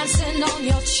dancing on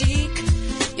your cheek.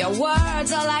 Your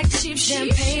words are like cheap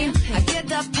champagne. I get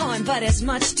the point, but it's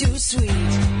much too sweet.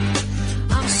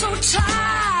 I'm so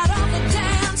tired of the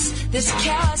dance. This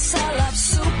carousel of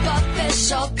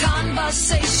superficial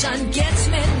conversation gets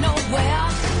me nowhere.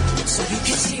 So you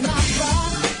can see my bra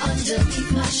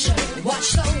underneath my shirt.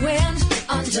 Watch the wind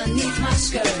underneath my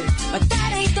skirt. But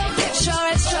that ain't the picture,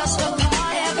 it's just a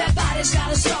part. Everybody's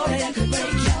got a story that could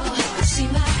break your heart. See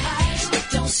my eyes,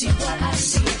 don't see what I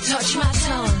see. Touch my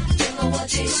tongue, don't know what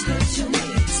tastes good to me.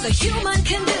 It's the human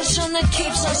condition that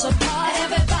keeps us apart.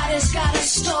 Everybody's got a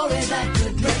story that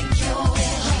could break your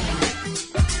heart.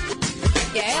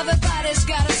 Yeah, everybody's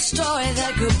got a story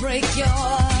that could break your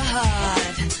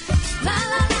heart. La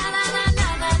la la la la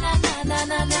la la la la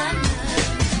la la.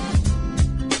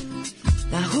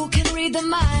 Now who can read the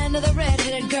mind of the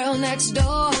red-headed girl next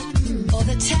door? Or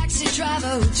the taxi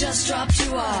driver who just dropped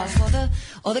you off?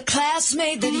 Or the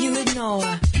classmate that you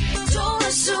ignore? Don't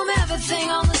assume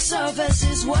everything on the surface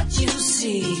is what you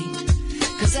see.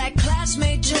 Cause that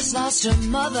classmate just lost her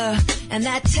mother, and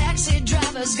that taxi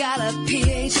driver's got a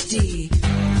PhD.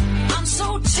 I'm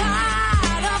so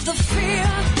tired of the fear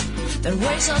that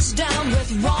weighs us down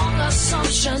with wrong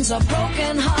assumptions. A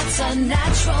broken heart's a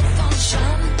natural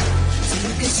function. So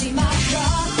you can see my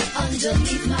bra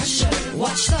underneath my shirt.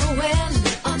 Watch the wind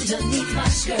underneath my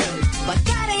skirt. But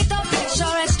that ain't the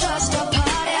picture, it's just a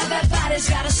part. Everybody's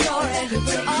got a story.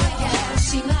 Oh yeah,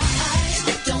 see my eyes,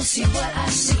 don't see what I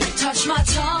see. Touch my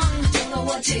tongue, don't know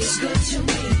what tastes good to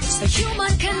me. It's the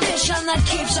human condition that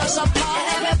keeps us apart.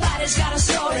 Everybody's got a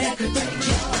story that could break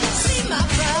your heart. See my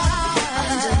bra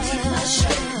underneath my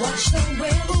shirt. Watch the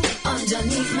wind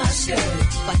underneath my skirt.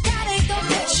 But that ain't the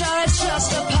picture, it's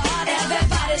just a part.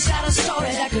 Everybody's got a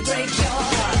story that could break your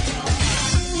heart.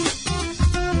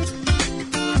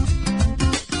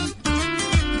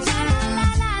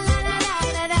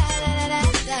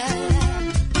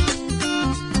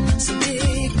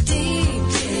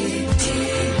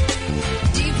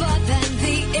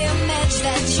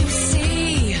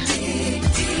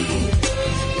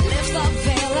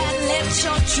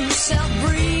 Your true self,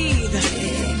 breathe.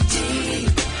 Dig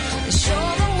deep. Show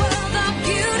the world the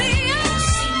beauty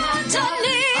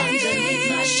underneath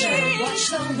my shirt. Watch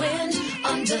the wind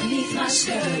underneath my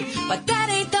skirt. But that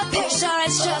ain't the picture,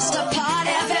 it's just a part.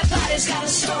 Everybody's got a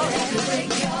story that could break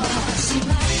your heart. See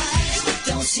my eyes,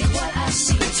 don't see what I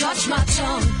see. Touch my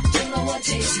tongue, don't know what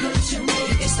tastes good to me.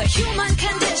 It's the human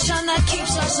condition that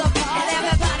keeps us apart.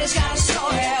 Everybody's got a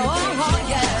story, oh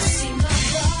yeah. See my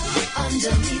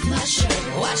underneath my shirt.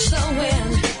 Watch the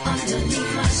wind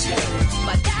underneath my skirt.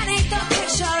 But that ain't the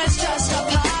picture, it's just a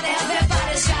part.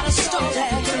 Everybody's got a story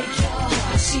that break your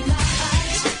heart. See my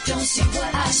eyes, don't see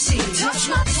what I see. Touch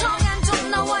my tongue and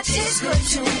don't know what is good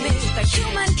to me. The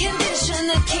human condition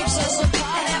that keeps us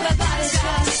apart. Everybody's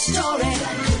got a story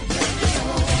that could break your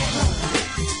heart.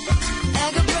 That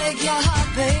could break your heart,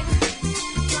 babe.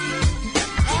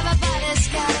 Everybody's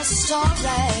got a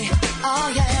story. Oh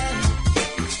yeah.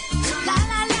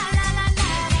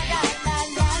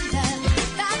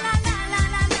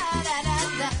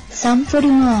 Psalm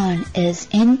 41 is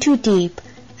In Too Deep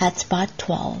at spot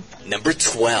 12. Number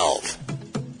 12.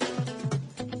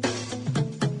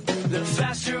 The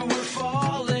faster we're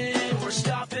falling, we're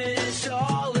stopping and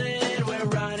stalling, we're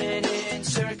running in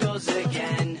circles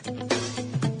again.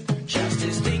 Just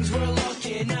as things were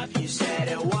looking up, you said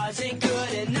it wasn't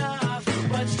good enough,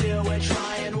 but still we're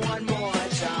trying one more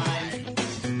time.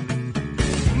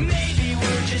 Maybe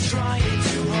we're just trying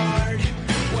too hard,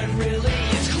 when really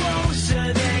it's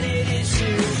closer than it is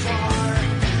too far.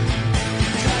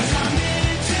 'Cause I'm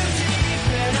in too deep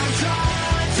and I'm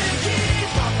trying to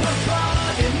keep up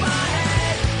above in my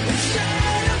head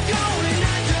instead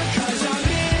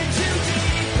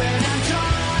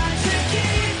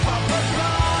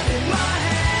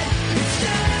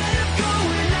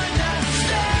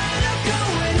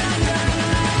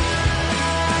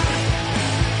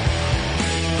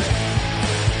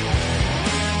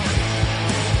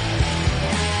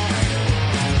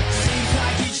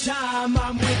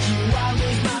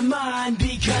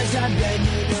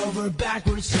over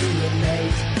backwards to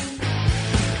relate.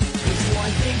 It's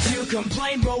one thing to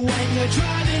complain, but when you're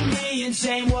driving me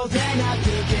insane, well then I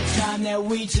think it's time that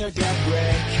we took a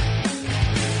break.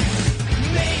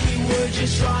 Maybe we're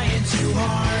just trying too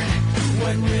hard,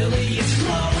 when really it's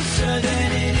closer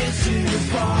than it is too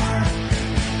far.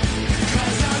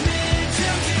 'Cause I'm in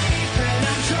too deep and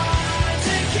I'm trying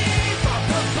to keep up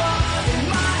above in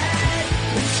my head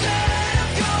instead of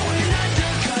going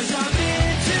under. 'Cause I'm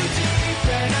in too deep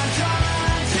and I'm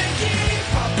trying to keep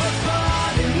up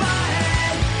above in my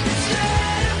head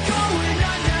instead of going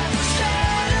under.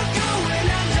 Instead of going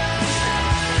under.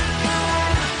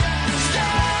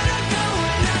 Instead of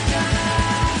going under.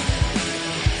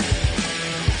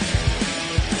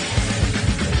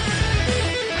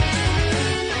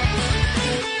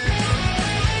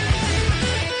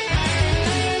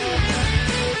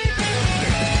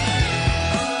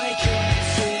 I can't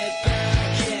sit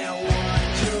back and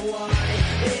wonder why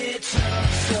it took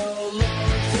so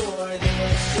long for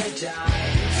this to die.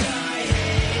 I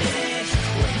hate it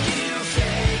when you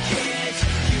fake it.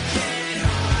 You can't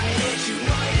hide it. You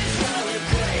might as well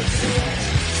embrace it.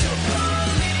 So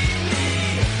believe me,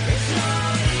 it's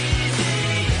not easy.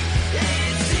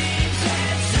 It seems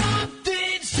that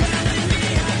something's telling me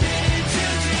I'm in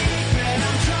too deep and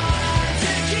I'm trying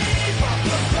to keep up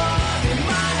above in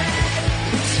my head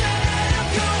instead of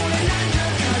going under.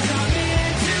 'Cause I'm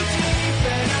in too deep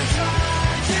and I'm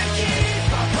trying to keep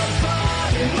up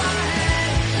above in my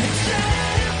head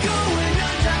instead of going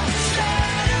under.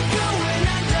 Instead of going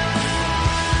under.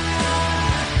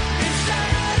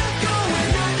 Instead of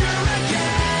going under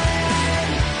again.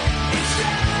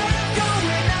 Instead of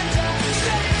going under.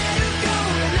 Instead of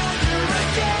going under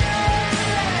again.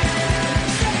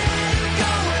 Instead of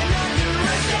going under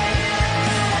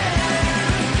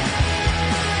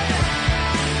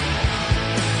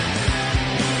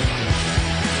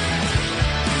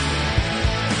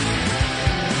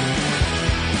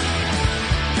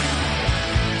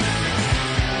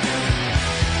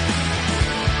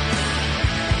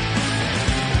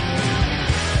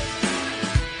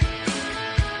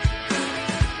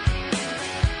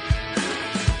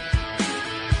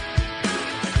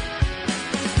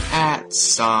At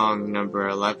song number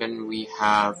 11, we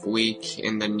have Weak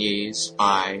in the Knees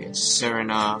by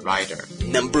Serena Ryder.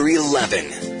 Number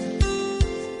 11.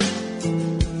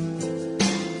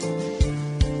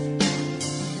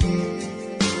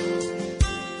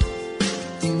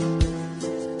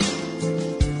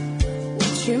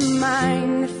 Would you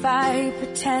mind if I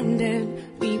pretended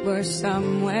we were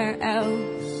somewhere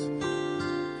else,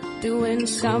 doing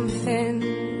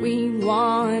something we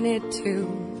wanted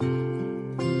to?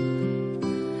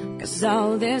 'Cause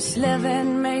all this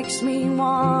living makes me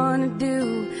wanna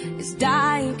do is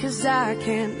die, 'cause I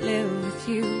can't live with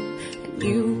you, and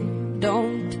you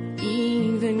don't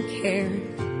even care.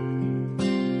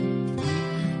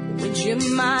 Would you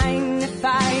mind if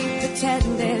I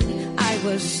pretended I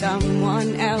was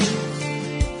someone else,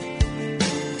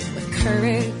 with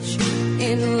courage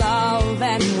in love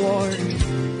and war?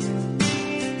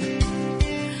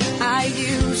 I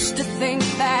used to think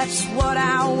that's what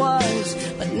I was,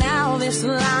 but now this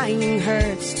lying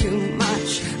hurts too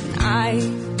much, and I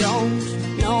don't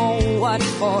know what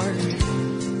for.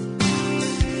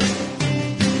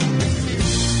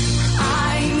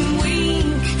 I'm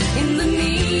weak in the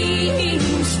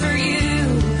knees for you,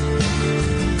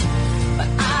 but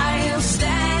I'll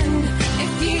stand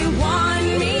if you want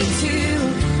me to.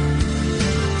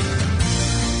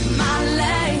 My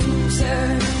legs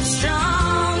are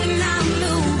strong and I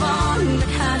move on,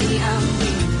 but honey, I'm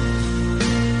weak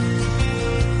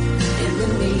in the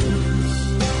knees.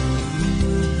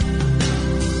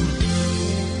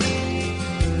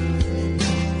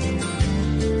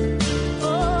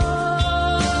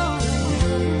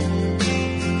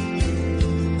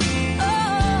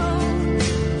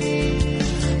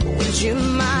 Would you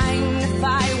mind if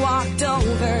I walked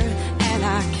over and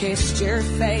I kissed your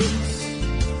face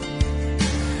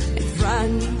in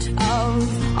front of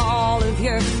all of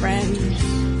your friends?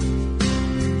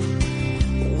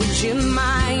 Would you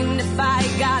mind if I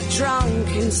got drunk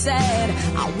and said,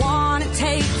 I wanna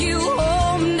take you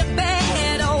home to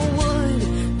bed? Or would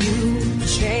you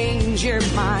change your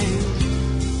mind?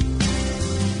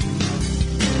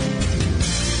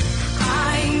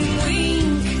 I'm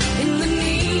weak in the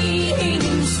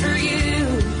knees for you,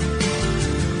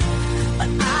 but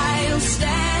I'll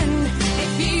stand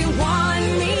if you want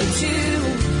me to.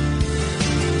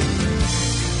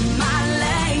 My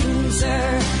legs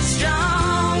are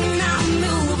strong and I'll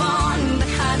move on,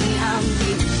 but honey, I'm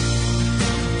weak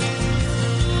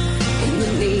in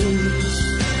the knees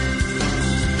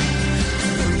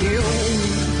for you.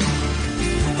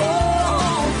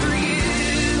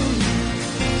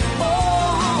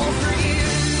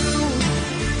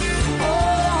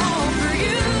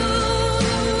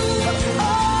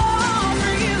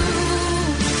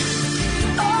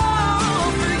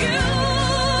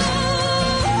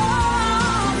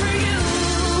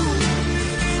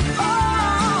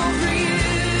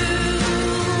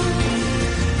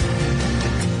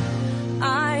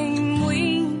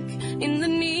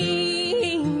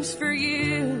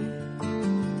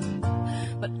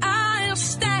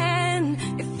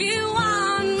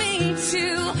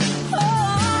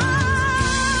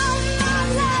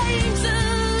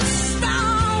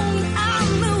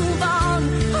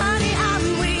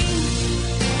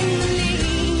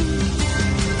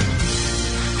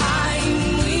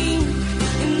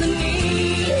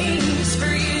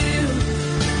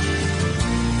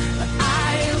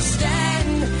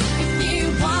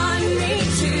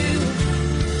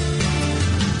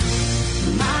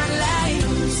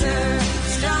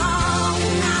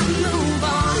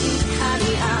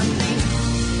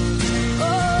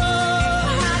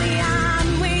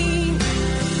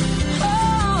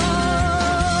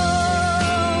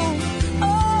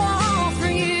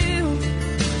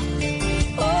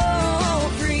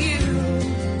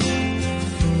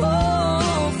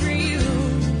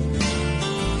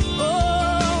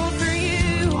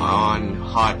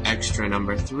 Hot Extra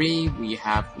number 3, we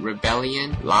have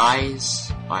Rebellion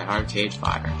Lies by Arcade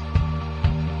Fire.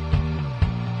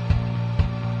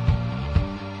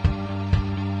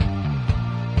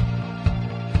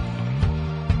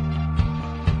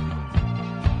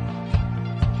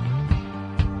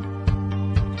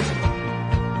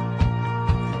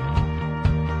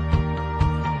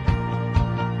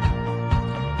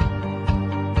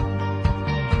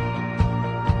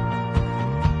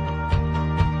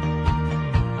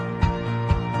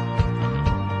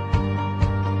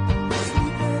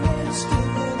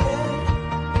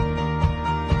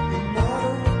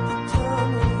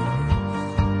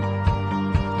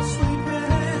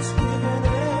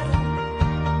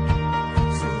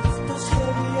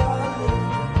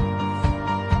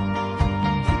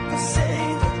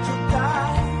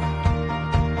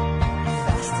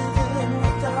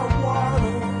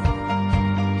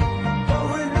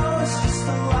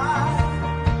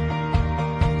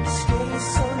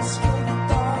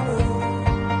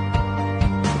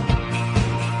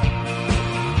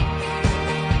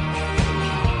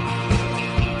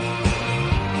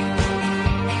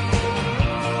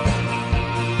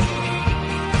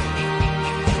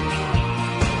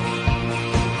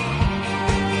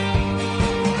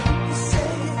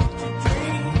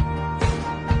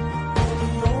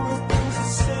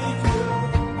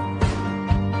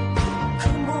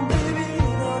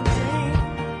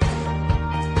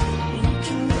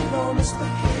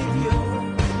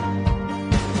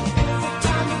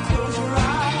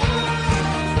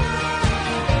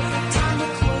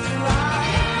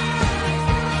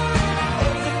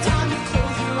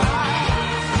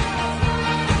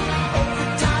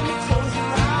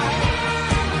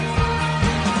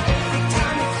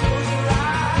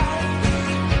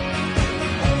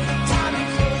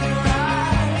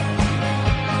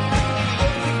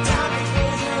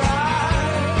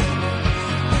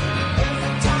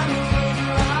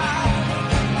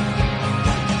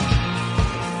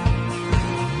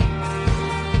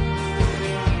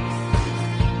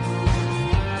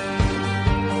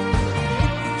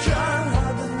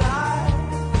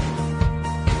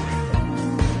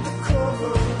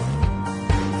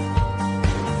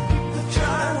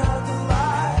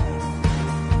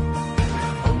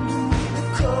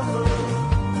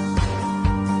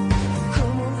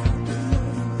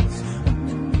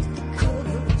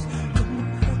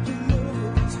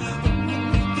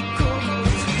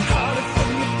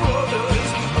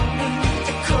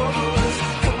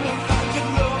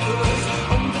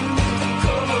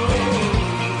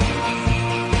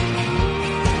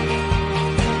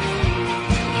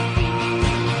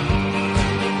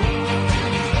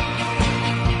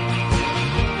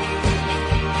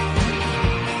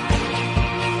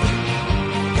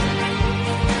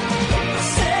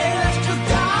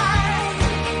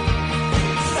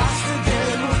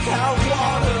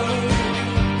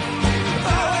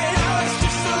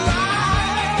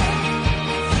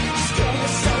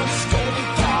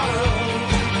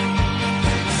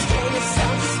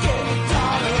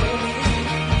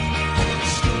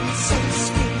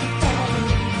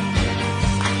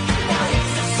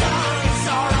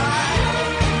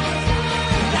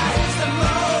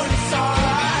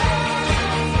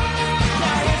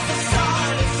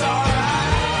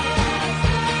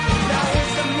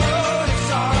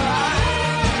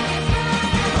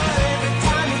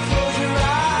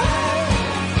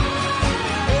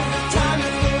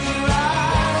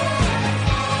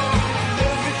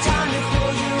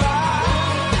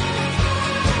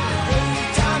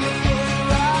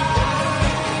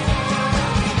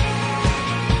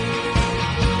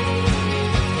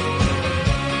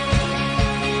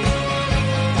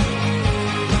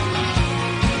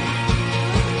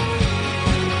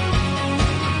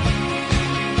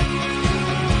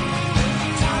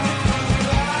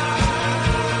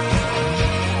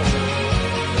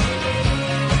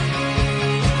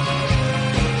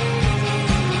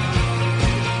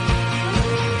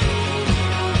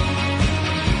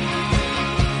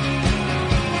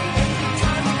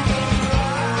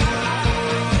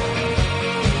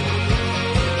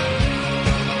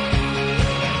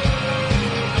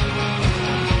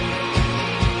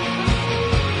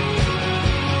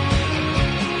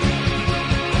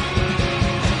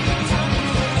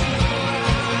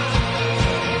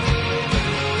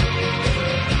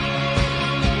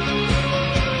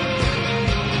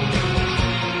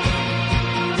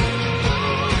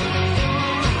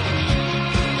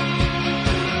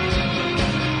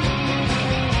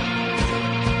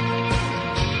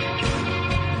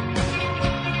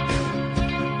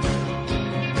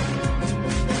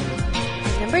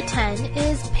 Number 10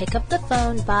 is Pick Up the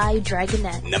Phone by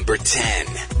Dragonette. Number 10.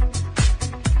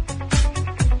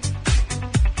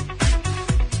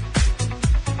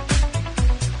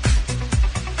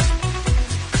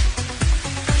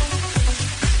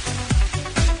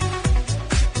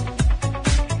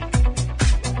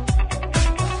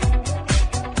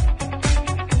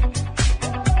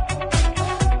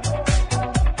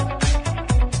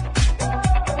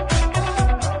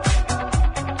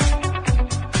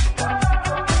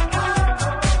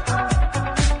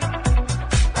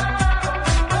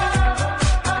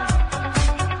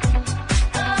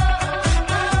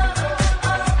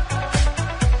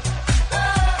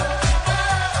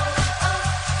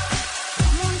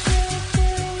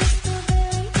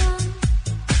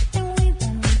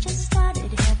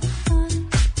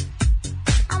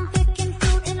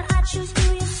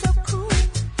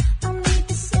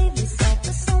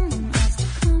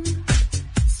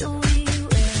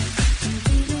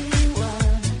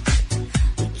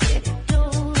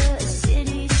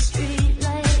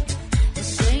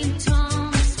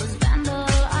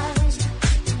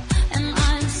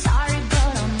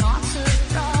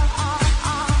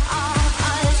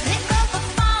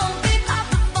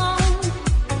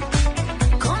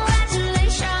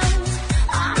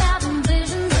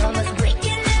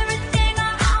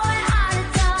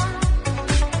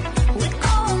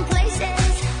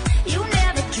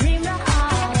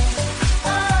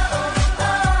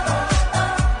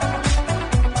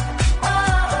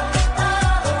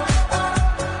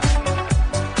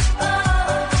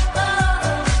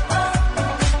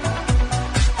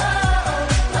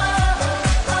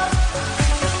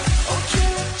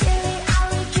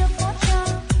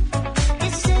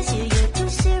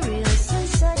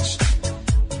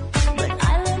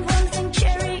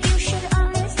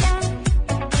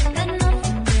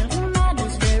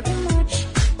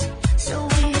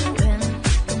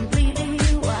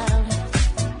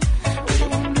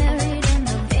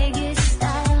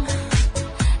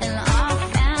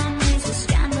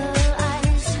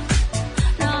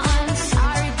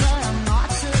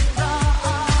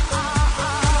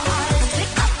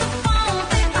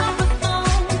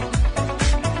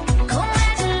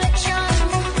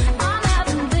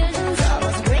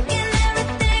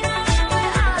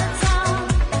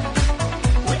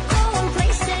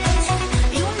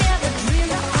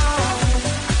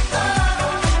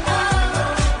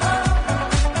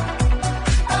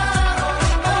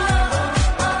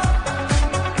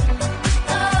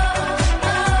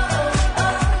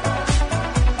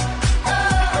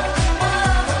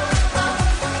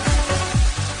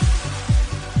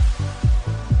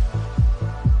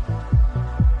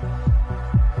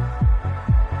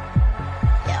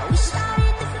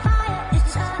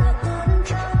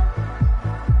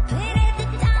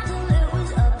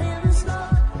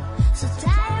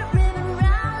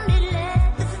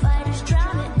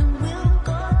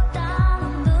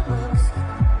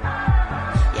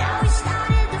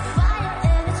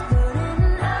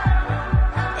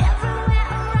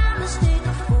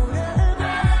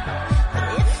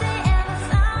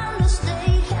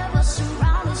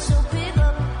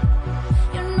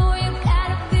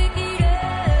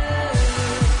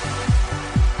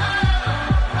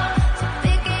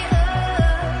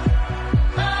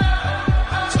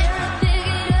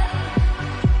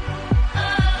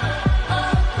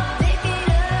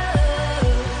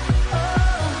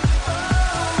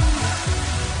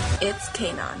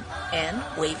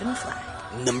 Waving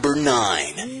Flag. Number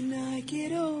 9. When I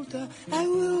get older, I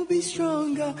will be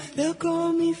stronger. They'll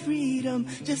call me freedom,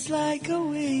 just like a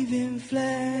waving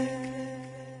flag.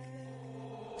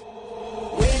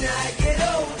 When I get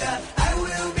older, I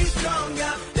will be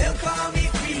stronger. They'll call me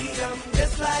freedom,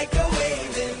 just like a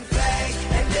waving flag.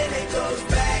 And then it goes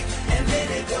back, and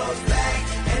then it goes back,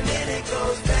 and then it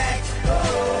goes back.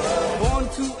 Oh. Born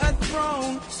to a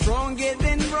throne, stronger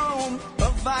than Rome,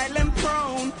 but violent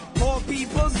prone, poor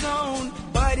people's zone.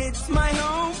 But it's my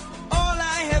home, all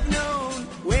I have known,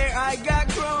 where I got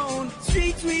grown.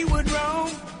 Streets we would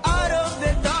roam, out of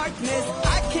the darkness,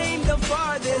 I came the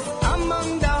farthest,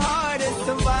 among the hardest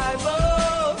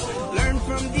survival. Learn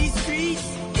from these streets,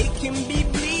 it can be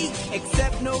bleak,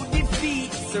 accept no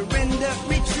defeat, surrender,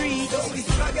 retreat. So we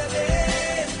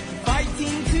struggling,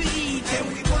 fighting to eat, and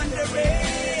we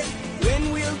wondering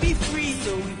when we'll be free.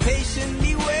 So we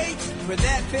patiently wait for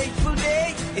that fateful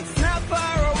day. It's not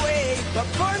far away, but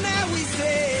for now we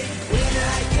say, when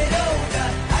I get older,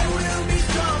 I will be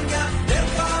stronger.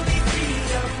 They'll call me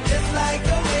freedom, just like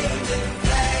a waving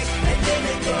flag. And then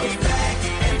it goes back,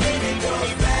 and then it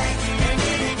goes back, and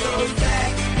then it goes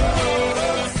back.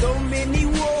 Oh, so many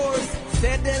wars,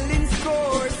 settling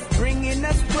scores, bringing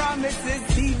us promises,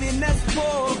 leaving us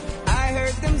poor. I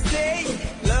heard them say,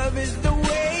 love is the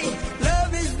way,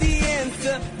 love is the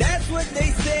answer. That's what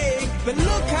they say, but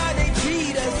look how they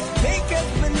treat us, make us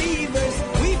believers.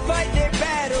 We fight their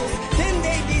battles, then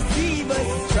they deceive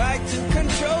us. Try to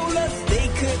control us, they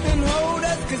couldn't hold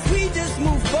us, cause we just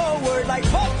move forward like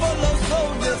buffalo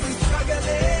soldiers. We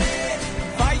struggling,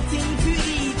 fighting to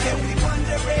eat, and we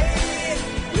wondering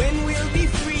when we'll be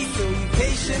free. So we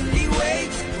patiently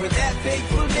wait for that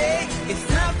fateful day. It's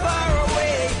not far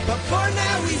away, but for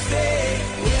now we say,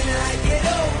 when I get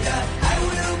older, I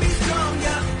will be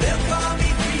stronger. They'll call me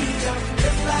freedom,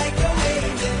 just like a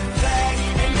waving flag.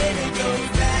 And then it goes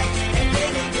back, and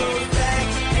then it goes back,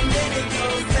 and then it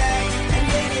goes back, and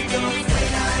then it goes.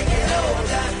 When I get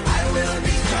older, I will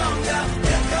be stronger.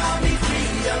 They'll call me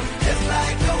freedom, just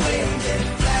like a waving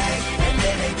flag. And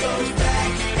then it goes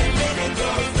back, and then it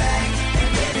goes back,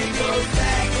 and then it goes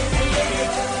back, and then it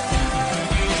goes.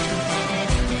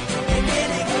 And then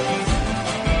it goes.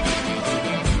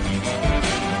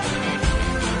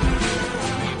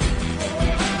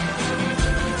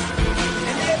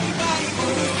 And everybody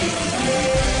will be singing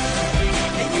it.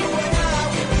 And you and I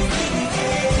will be singing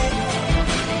it.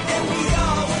 And we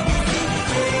all will be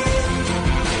singing it.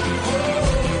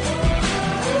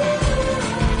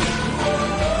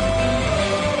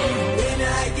 When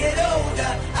I get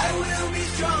older, I will be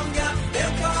stronger.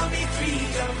 They'll call me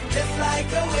freedom, just like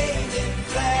a waving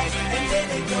flag. And then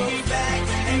it goes back,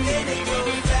 and then it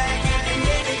goes back, and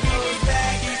then it goes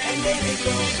back, and then it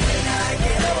goes. When I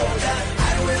get older,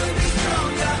 I will be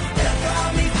stronger. They'll call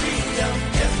me freedom,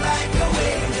 just like a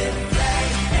waving flag.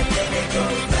 And then it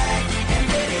goes back, and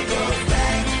then it goes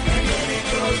back, and then it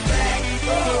goes back.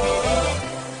 Oh,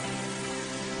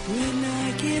 when I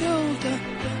get older,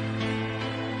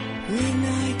 when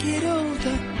I get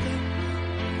older,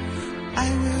 I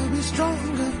will be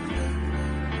stronger,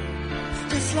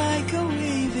 just like a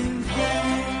waving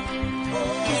flag,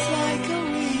 just like a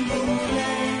waving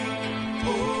flag,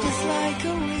 just like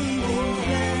a waving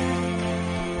flag,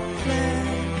 flag,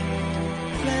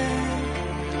 flag,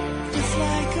 just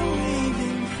like a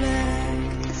waving flag.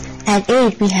 At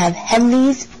 8, we have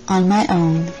Headley's On My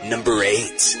Own. Number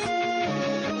 8.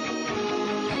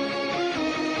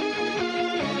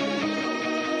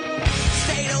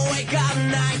 Stayed awake all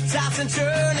night, tossing and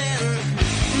turning.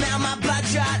 Now my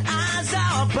bloodshot eyes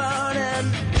are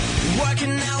burning.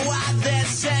 Working out why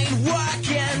this ain't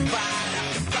working.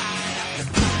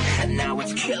 And now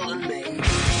it's killing me.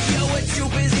 You were too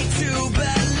busy to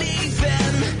believe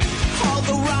in all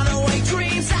the runaway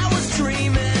dreams I was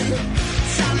dreaming.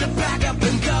 Time to pack up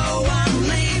and go, I'm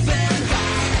leaving.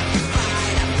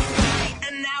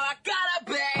 And now I gotta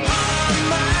be on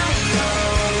my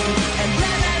own and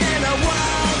living in a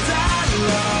world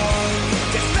alone.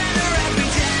 Gets better every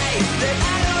day that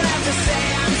I don't have to say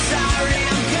I'm sorry,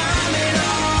 I'm coming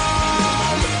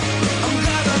home.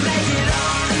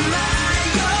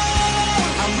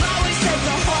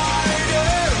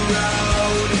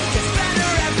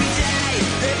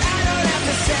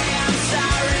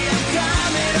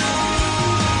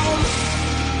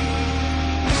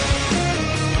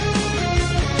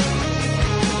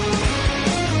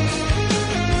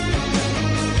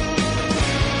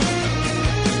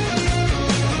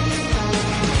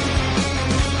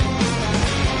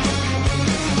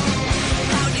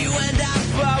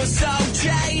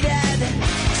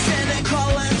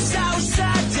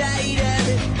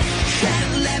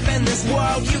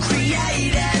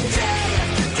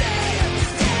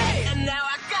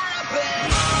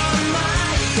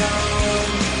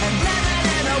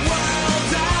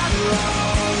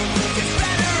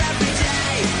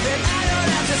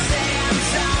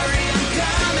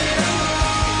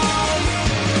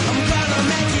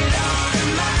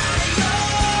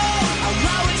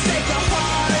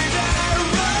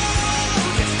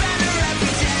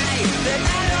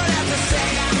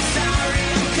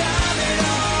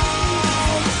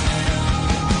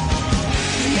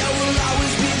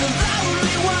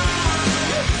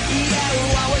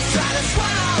 try to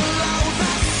swallow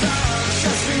the sun.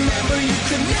 Just remember you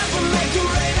can never make it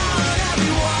rain on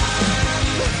everyone.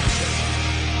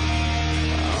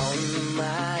 On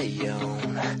my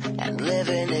own, and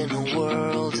living in a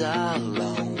world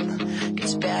alone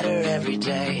gets better every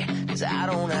day, 'cause I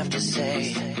don't have to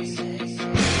say.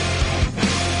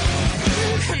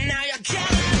 Now you're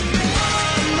killing me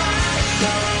on my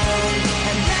own,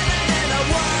 and living in a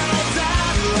world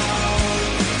alone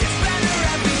gets better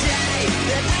every day,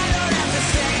 that I don't have to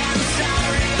say I'm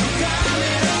sorry, I'm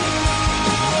coming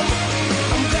home.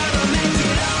 I'm gonna make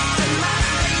it on my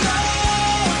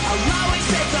own. I'll always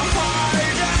take the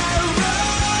harder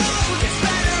road. It's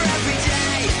better every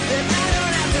day, that I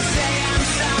don't have to say I'm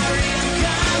sorry, I'm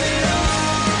coming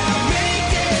home. I'll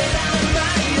make it on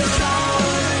my own.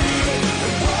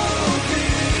 Won't be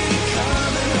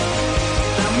coming home.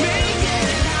 I'll make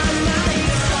it on my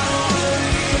own.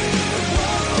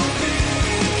 Won't be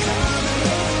coming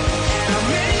home. And I'll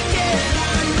make it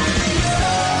on my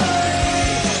own.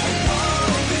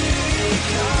 Won't be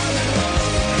coming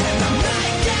home. And I'll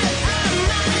make it on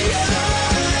my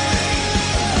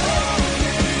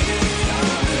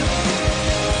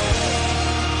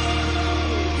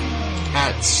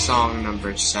At song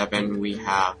number 7, we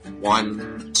have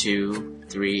 1, 2,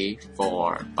 3,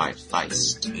 4 by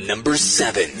Feist. Number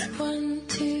 7. 1,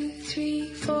 2,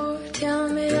 3, 4. Tell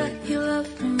me that you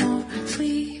love me more.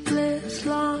 Sleepless,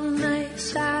 long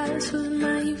nights, that's what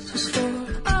my youth was for.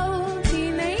 Oh,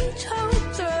 teenage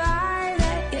hopes arrive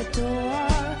at your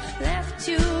door. Left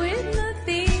you with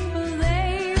nothing, but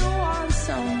they want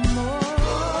some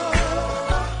more.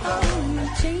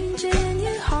 You're changing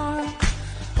your heart.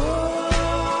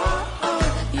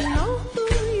 You know who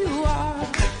you are.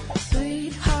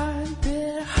 Sweetheart,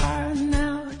 bitter heart,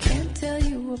 now I can't tell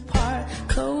you apart.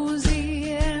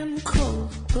 Cozy and cold,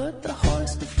 put the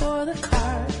horse before the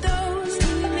cart. Those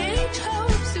teenage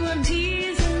hopes who have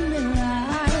tears in their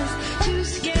eyes, too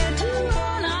scared to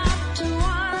run off to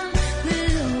one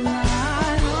little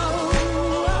lie.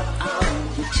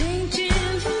 You're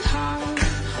changing your heart.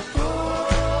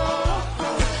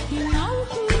 You know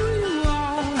who you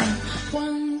are.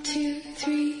 1, 2,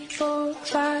 3, 4,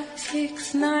 5,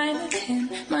 6, 9, 10.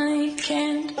 Money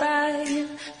can't buy you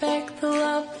back the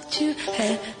love that you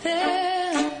had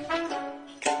then.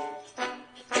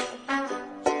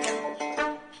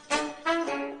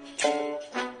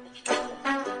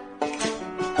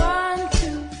 One,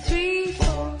 2, 3,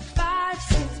 4, 5,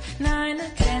 6, 9,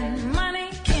 10. Money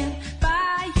can't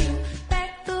buy you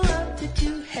back the love that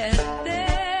you had then.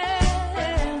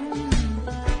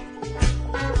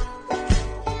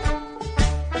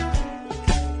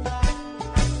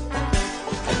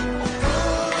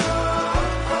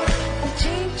 You're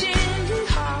changing your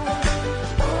heart.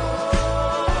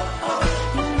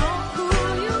 You know who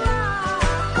you are.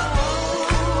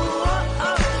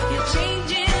 You're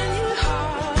changing your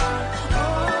heart.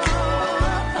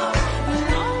 You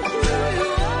know who you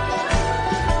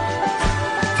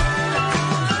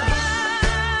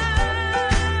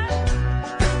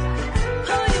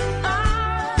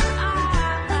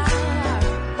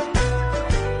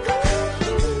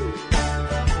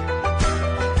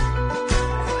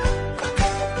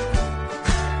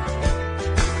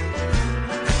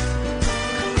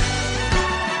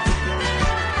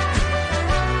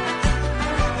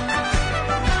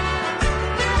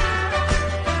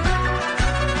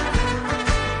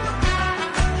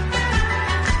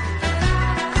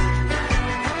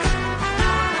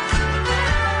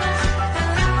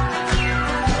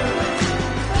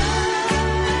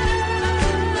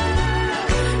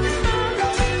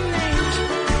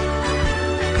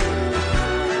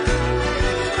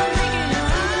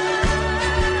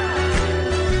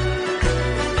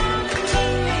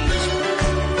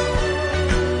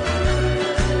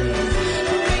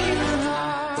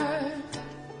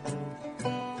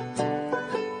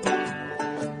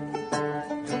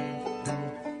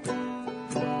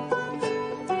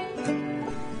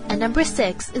And number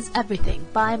 6 is Everything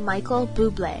by Michael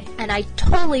Bublé. And I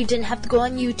totally didn't have to go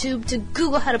on YouTube to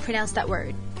Google how to pronounce that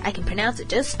word. I can pronounce it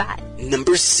just fine.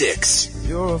 Number 6.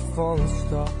 You're a falling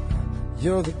star.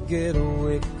 You're the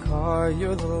getaway car.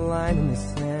 You're the line in the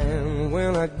sand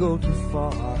when I go too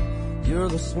far. You're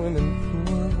the swimming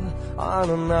pool on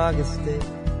an August day,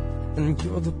 and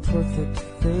you're the perfect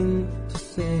thing to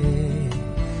say.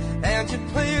 And you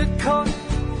play it cold,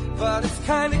 but it's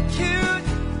kinda cute.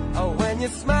 Oh, when you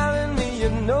smile at me, you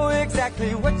know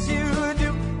exactly what you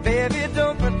do. Baby,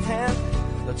 don't pretend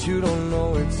that you don't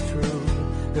know it's true,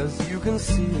 'cause you can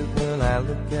see it when I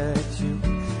look at you.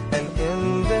 And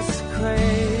in this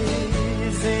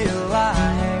crazy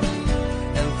life,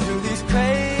 and through these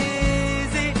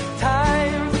crazy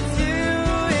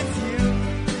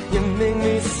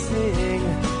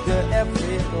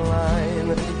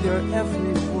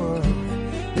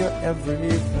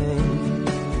everything.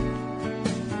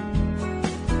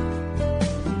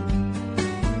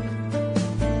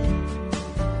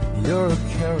 You're a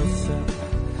carousel,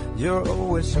 you're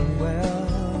always somewhere,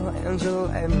 and you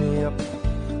light me up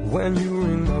when you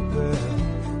ring my bell.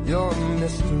 You're a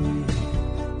mystery,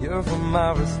 you're from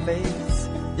outer space,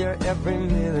 you're every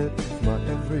minute of my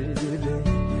everyday.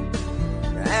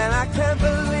 And I can't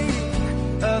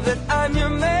believe that I'm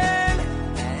your man,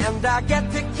 and I get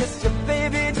to kiss you,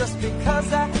 baby, just because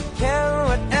I can.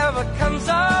 Whatever comes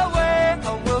our way,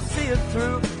 I will see it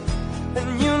through, and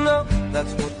you know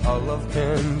that's what our love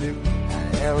can do.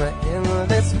 And in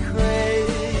this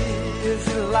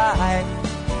crazy life,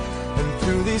 and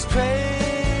through these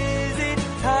crazy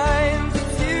times,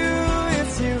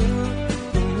 it's you,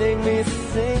 you make me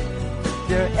sing.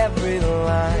 You're every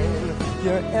line,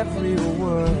 you're every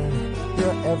word,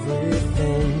 you're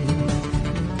everything.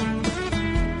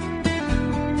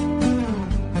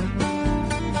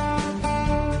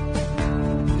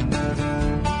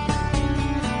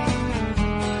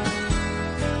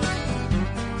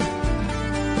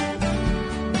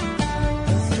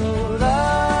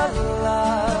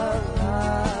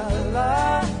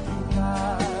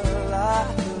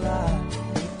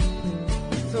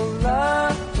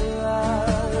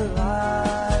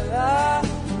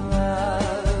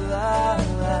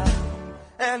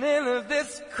 And in this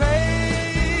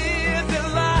crazy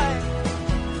life,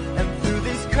 and through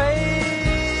these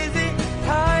crazy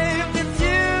times, it's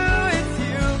you,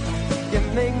 you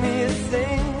make me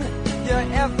sing. You're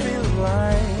every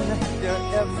line, you're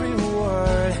every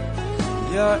word,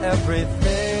 you're everything.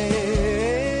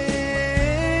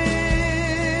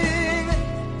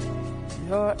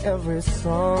 You're every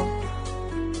song,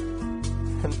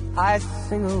 and I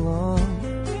sing along,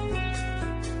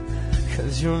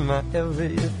 'cause you're my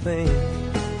everything.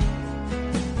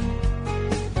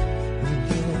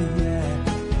 Yeah.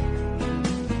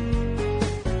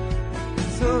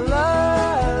 So la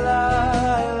la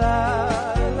la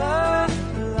la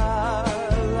la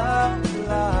la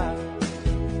la.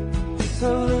 So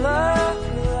la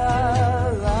la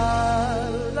la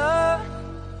la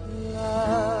la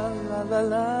la la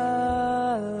la.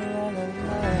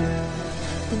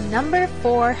 The number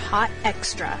 4 hot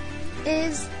extra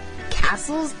is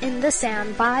Castles in the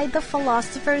Sand by the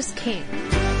Philosopher's King.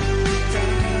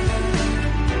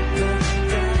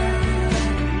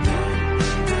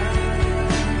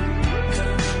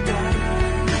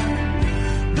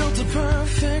 Built a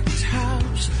perfect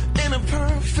house in a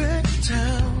perfect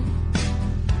town.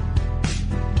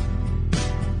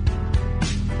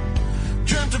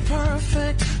 Dreamt a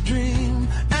perfect dream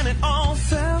and it all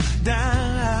fell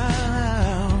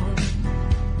down.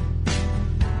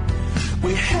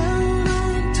 We held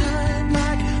on tight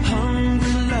like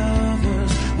hungry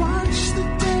lovers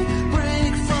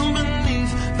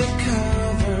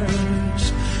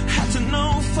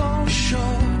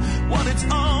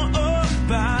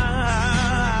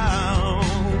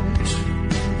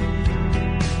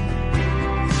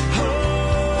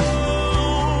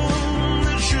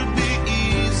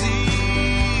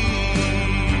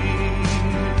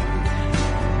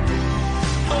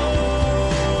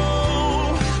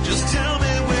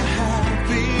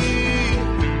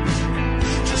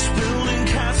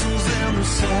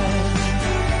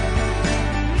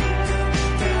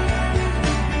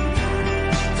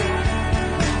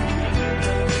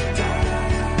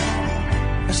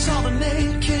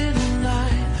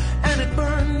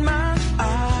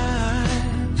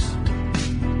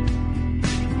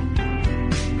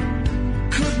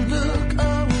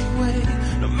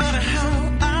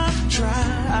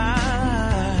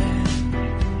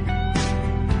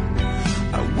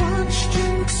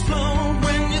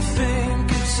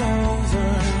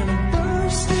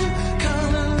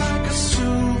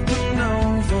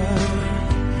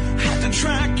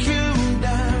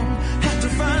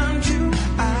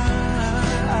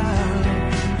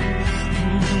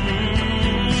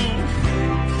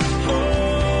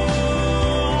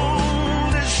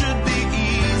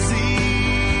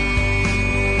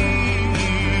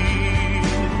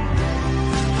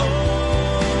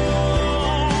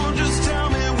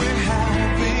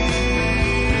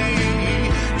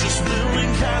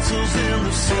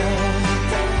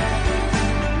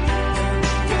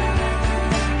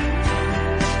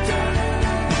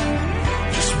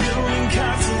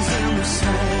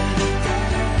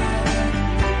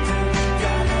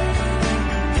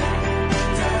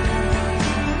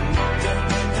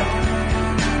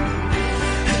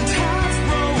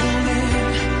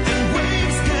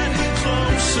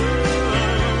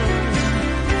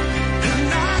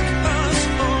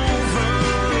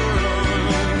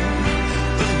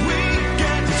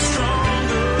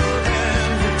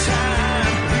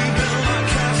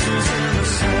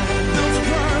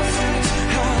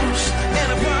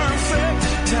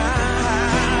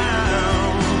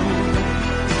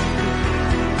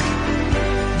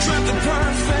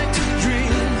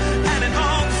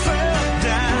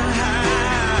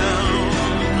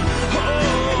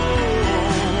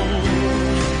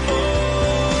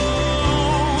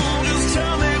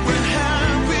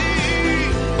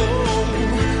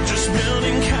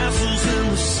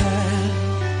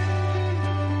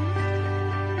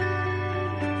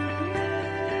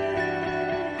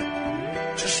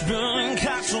Just building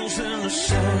castles in the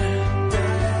sand.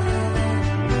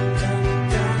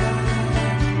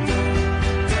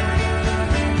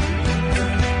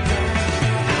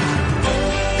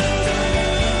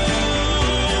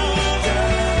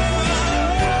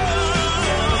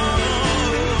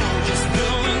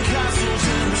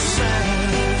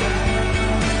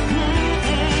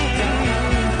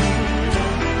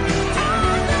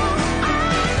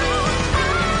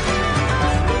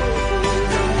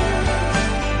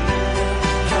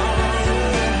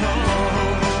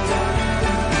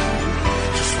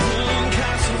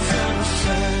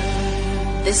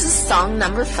 This is song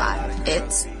number 5.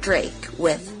 It's Drake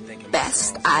with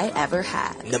Best I Ever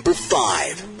Had. Number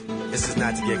 5. This is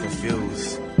not to get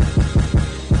confused.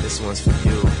 This one's for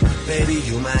you. Baby,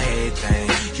 you my everything.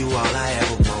 You all I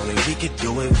ever wanted. We could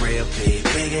do it real big,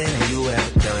 bigger than you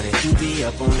ever done it. You be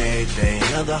up on everything.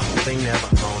 Another whole thing never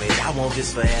own it. I want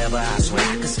this forever. I swear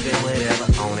I could spend whatever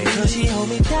on it. Cause she hold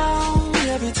me down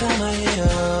every time I hit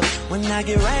her up. When I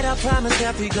get right, I promise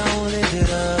that we gon' live it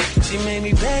up. She made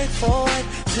me beg for it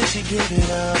till she give it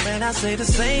up. And I say the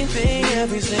same thing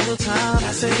every single time.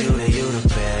 I say you the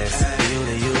best. You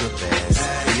the best.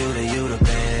 You the best. You the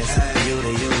best. You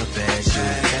the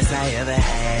best I ever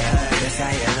had. Best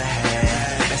I ever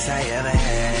had. Best I ever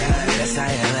had. Best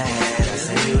I ever had. I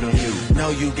say you the you. Know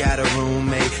you got a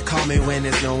roommate. Call me when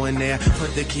there's no one there.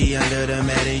 Put the key under the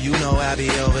mat and you know I'll be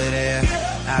over there.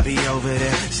 I be over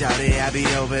there, shout it, I be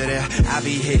over there. I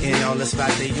be hitting all the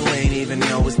spots that you ain't even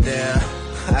know is there.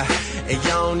 And you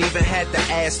don't even have to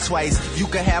ask twice. You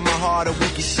can have my heart or we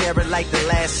can share it like the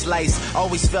last slice.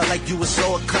 Always felt like you were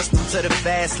so accustomed to the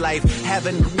fast life.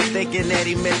 Having thinking that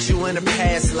he met you in a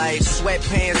past life.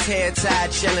 Sweatpants, hair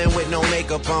tied, chilling with no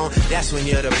makeup on. That's when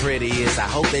you're the prettiest. I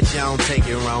hope that you don't take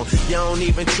it wrong. You don't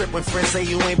even trip when friends say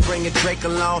you ain't bringing Drake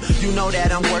along. You know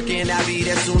that I'm working, I'll be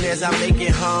there soon as I make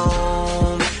it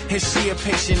home. Is she a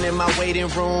patient in my waiting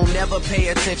room? Never pay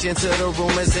attention to the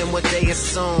rumors and what they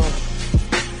assume.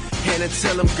 And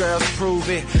until them girls prove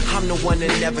it, I'm the one that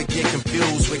never get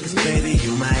confused with. Cause baby,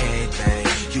 you my everything.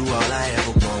 You all I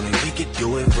ever wanted. We could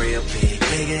do it real big,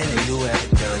 bigger than you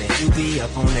ever done it. You be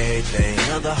up on everything,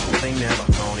 another whole thing never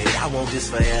own it. I want this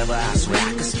forever, I swear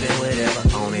I could spend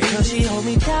whatever on it. Cause she hold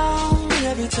me down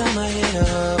every time I hit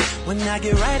her up. When I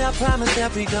get right, I promise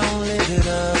that we gon' live it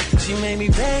up. She made me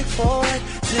beg for it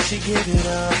till she give it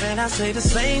up. And I say the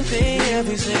same thing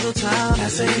every single time. I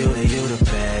say you the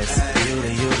best. You the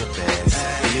best.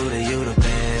 You the best. You the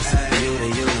best.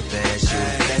 You the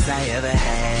best I ever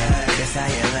had. Best I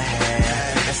ever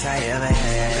had. Best I ever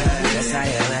had. Best I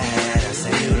ever had. I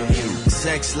say you the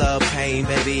sex, love, pain,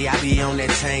 baby, I be on that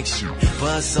tank shit.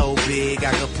 Buzz so big,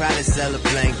 I could probably sell a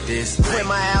blank this. When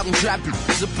my album dropped,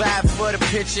 to buy it for the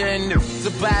picture and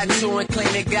to buy it too and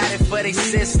claim they got it for they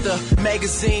sister.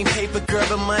 Magazine, paper, girl,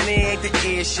 but money ain't the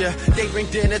issue. They bring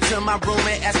dinner to my room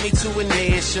and ask me to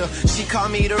initial. She call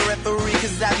me the referee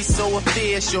cause I be so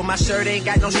official. My shirt ain't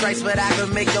got no stripes, but I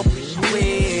can make no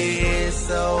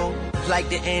whistle. Like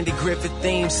the Andy Griffith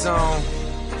theme song.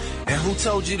 And who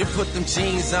told you to put them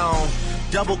jeans on?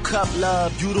 Double cup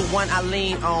love, you the one I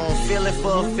lean on. Feeling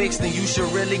for a fix, then you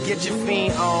should really get your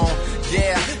fiend on.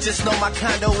 Yeah, just know my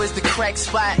condo is the crack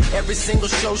spot. Every single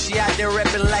show she out there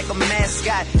reppin' like a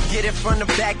mascot. Get it from the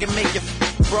back and make your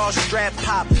bra strap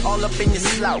pop. All up in your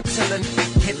slout, till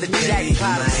hit the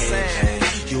jackpot.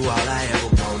 You all I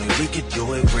ever wanted. We could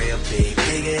do it real big,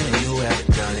 bigger than you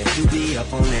ever done it. You be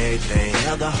up on everything,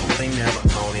 another whole thing never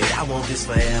own it. I want this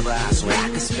forever, I swear I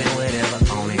could spend whatever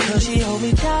on it. Cause she hold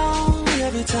me down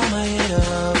every time I hit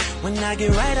her up. When I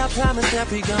get right, I promise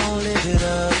that we gon' live it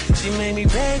up. She made me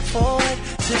beg for it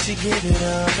till she give it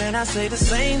up. And I say the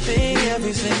same thing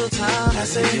every single time. I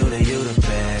say you the best. You the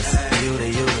best.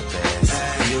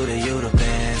 You the best. You the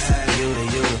best. You the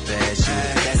best. You the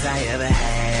best I ever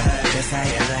had. Best I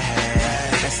ever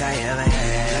had. Best I ever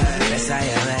had. Best I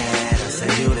ever had. I say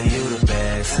you the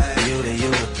best. You the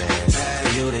best.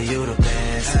 You the best. You the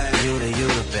best. You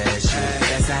the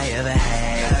best I ever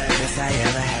had. Best I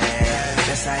ever had.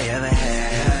 Best I ever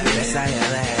had. Best I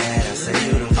ever had. I say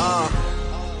you the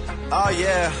oh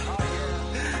yeah.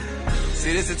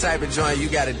 See, this is the type of joint you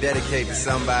gotta dedicate to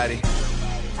somebody.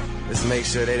 Let's make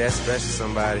sure they that special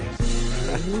somebody.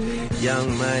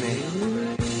 Young Money.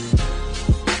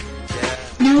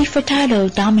 Nelly Furtado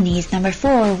dominates number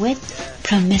 4 with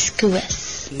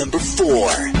Promiscuous. Number 4.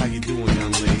 How you doing,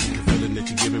 young lady? The feeling that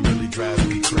you're giving really drives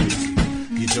me crazy.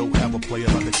 You don't have a player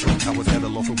like a choke. I was at a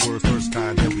loss of words first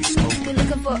time that we spoke. You're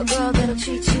looking for a girl that'll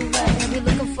treat you right. You're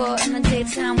looking for in the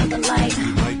daytime with a light.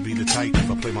 You might be the type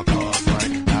if I play my cards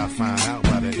right. I'll find out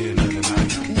by the end of the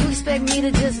night. You expect me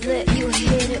to just let you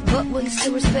hit it, but will you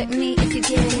still respect me if you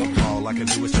get it? All I can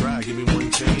do is try, give me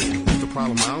one chance. What's the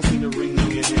problem? I don't see the ring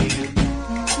on your hand.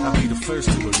 I'll be the first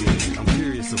to admit it. I'm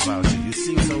curious about you. You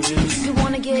seem so innocent. You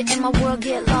wanna get in my world,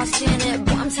 get lost in it,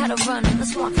 but I'm tired of running.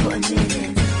 Let's walk for a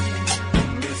minute.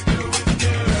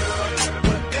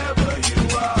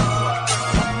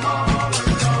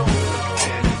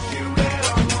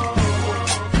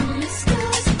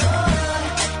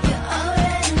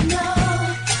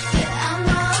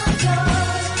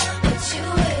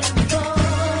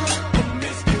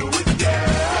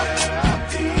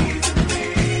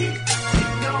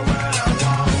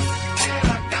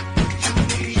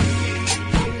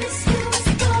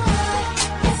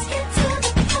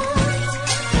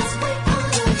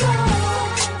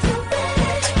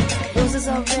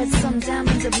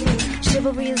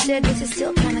 Chivalry is dead, but you're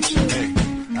still kinda cute. Hey,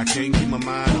 I can't keep my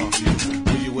mind off you.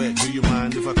 Where you at? Do you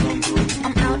mind if I come through?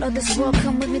 I'm out of this world,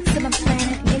 come with me to my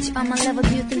planet. Get you on my level,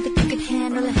 do you think that you can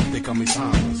handle it? They call me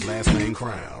Thomas, last name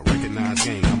Crown. Recognize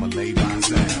game, I'ma lay mine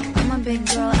down. I'm a big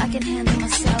girl, I can handle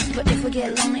myself, but if we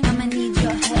get lonely, I'ma need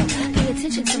your help. Pay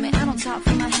attention to me, I don't talk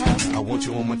for my health. I want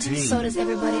you on my team. So does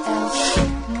everybody else.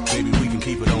 Baby, we can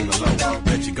keep it on the low.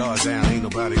 Let your guard down, ain't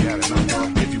nobody got it no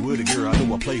more. If you were the girl, I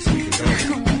know a place we can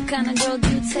go. What kind of girl do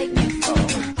you take me for?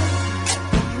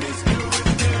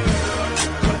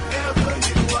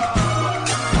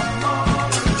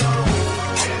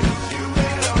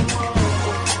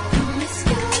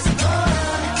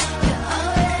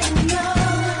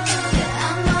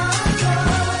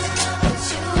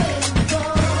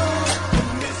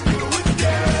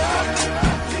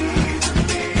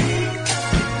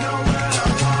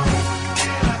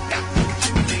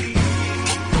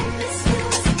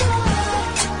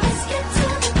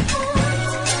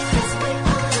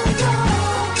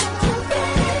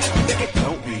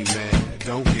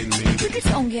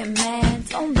 Don't get mad,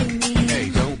 don't be mean. Hey,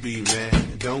 don't be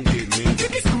mad, don't get mean.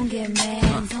 Don't get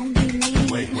mad, don't be mean.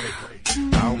 Wait.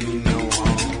 I don't mean no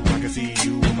harm. I can see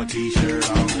you with my t-shirt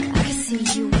on. I can see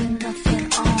you with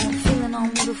nothing on. Feeling on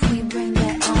me before you bring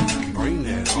that on. Bring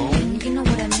that on? You know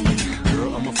what I mean.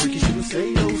 Girl, I'm a freaky, shouldn't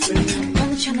say those things. I'm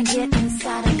only trying to get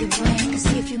inside of your brain.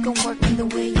 See if you can work me the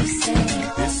way you say.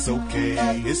 It's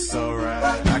okay, it's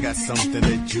alright. I got something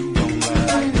that you don't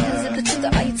like. Is it the truth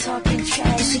or are you talking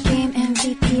trash? She game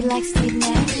MVP like Steve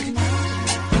Nash.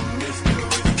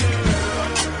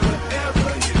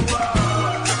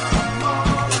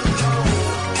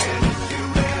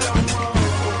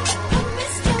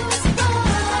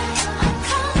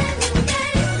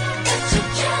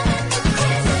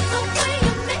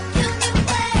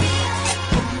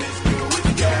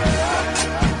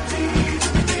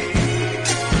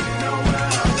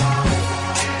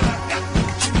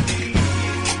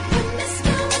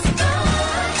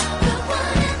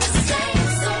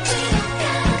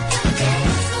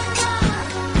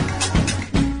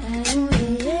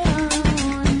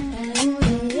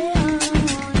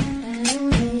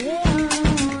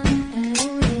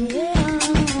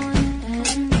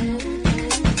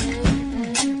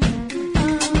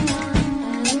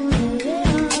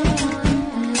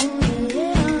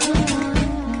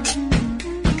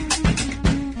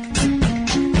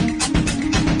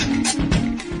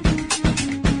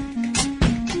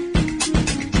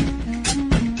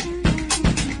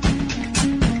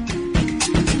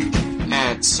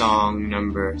 Song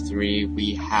number 3,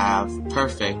 we have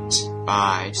Perfect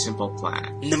by Simple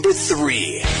Plan. Number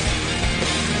 3.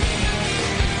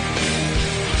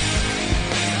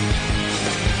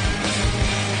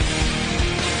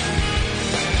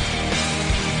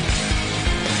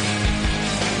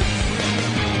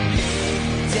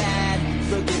 Dad,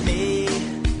 look at me.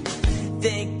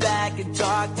 Think back and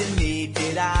talk to me.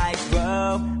 Did I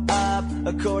grow up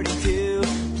according to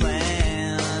plan?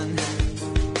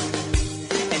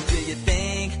 And do you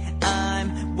think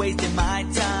I'm wasting my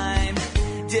time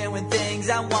doing things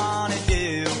I wanna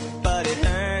do? But it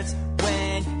hurts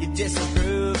when you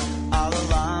disapprove all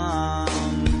along.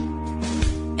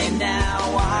 And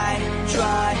now I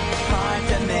try hard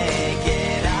to make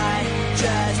it. I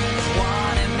just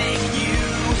wanna make you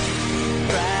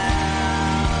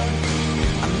proud.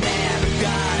 I'm never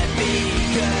gonna be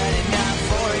good enough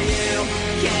for you.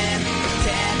 Can't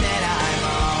pretend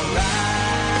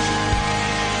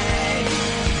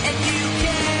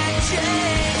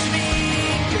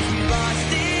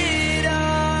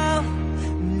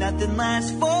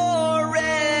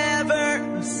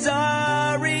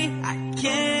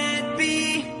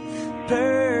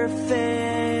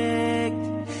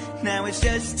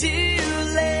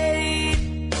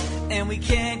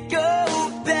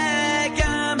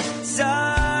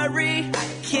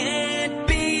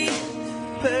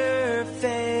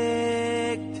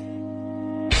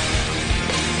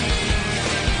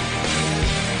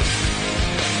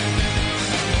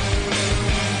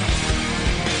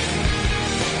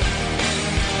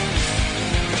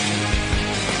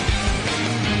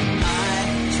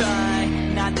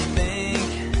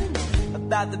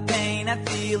about the pain I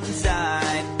feel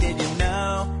inside. Did you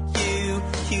know you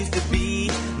used to be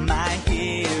my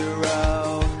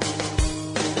hero?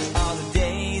 All the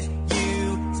days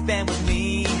you spent with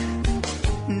me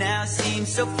now seem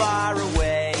so far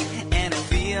away, and it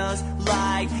feels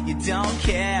like you don't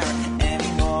care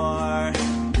anymore.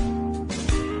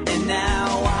 And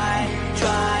now I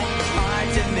try hard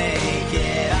to make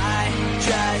it. I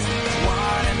just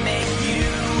wanna make you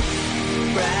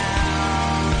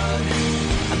proud.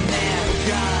 I'm never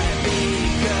gonna be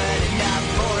good enough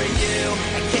for you.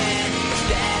 I can't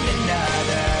stand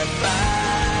another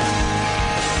fight.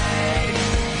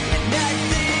 And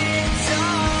nothing's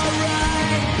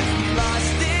alright, 'cause we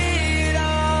lost it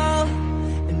all.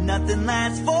 And nothing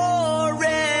lasts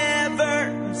forever.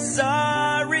 I'm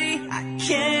sorry, I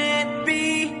can't be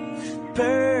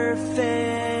perfect.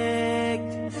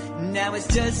 Now it's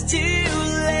just too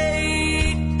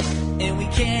late, and we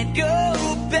can't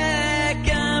go back.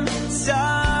 I'm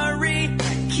sorry,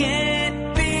 I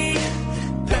can't be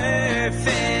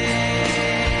perfect.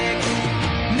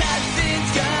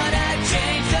 Nothing's gonna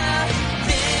change the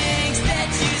things that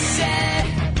you said,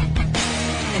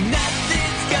 and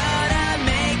nothing's gonna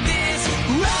make this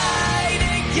right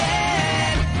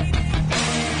again.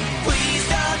 Please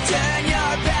don't turn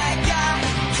your back. I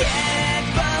can't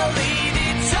believe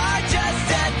it's hard just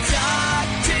to talk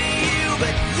to you,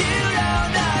 but you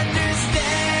don't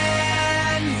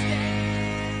understand.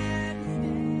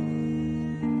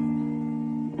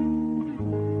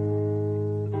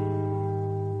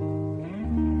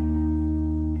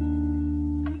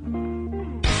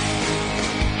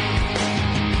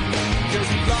 Cause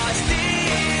we lost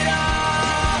it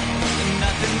all, and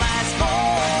nothing lasts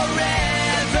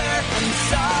forever. I'm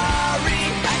sorry,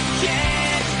 I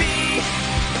can't be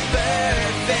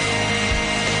perfect.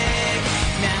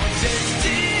 Now it's just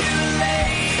too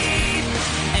late,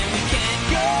 and we can't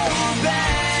go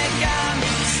back. I'm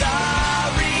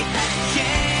sorry, I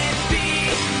can't be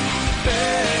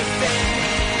perfect.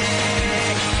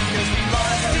 Cause we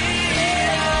lost it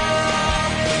all,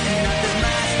 and nothing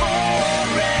lasts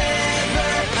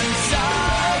forever. I'm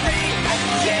sorry, I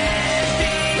can't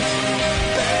be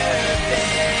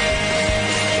perfect.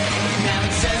 Now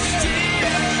it's just too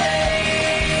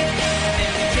late,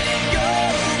 and we can't go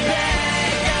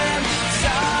back. I'm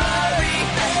sorry,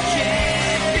 I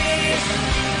can't be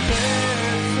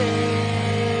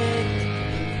perfect.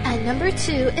 And number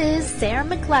 2 is Sarah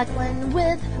McLachlan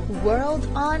with World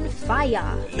on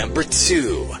Fire. Number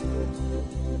 2.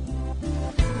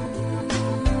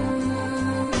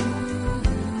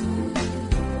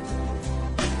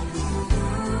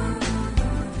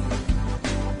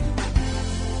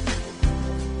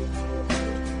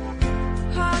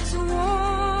 Hearts are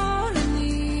worn in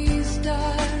these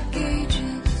dark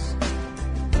ages.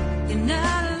 You're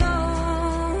not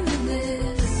alone in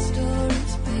this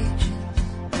story's pages.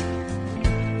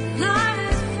 Light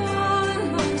has fallen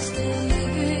amongst the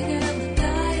living and the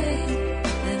dying,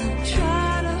 and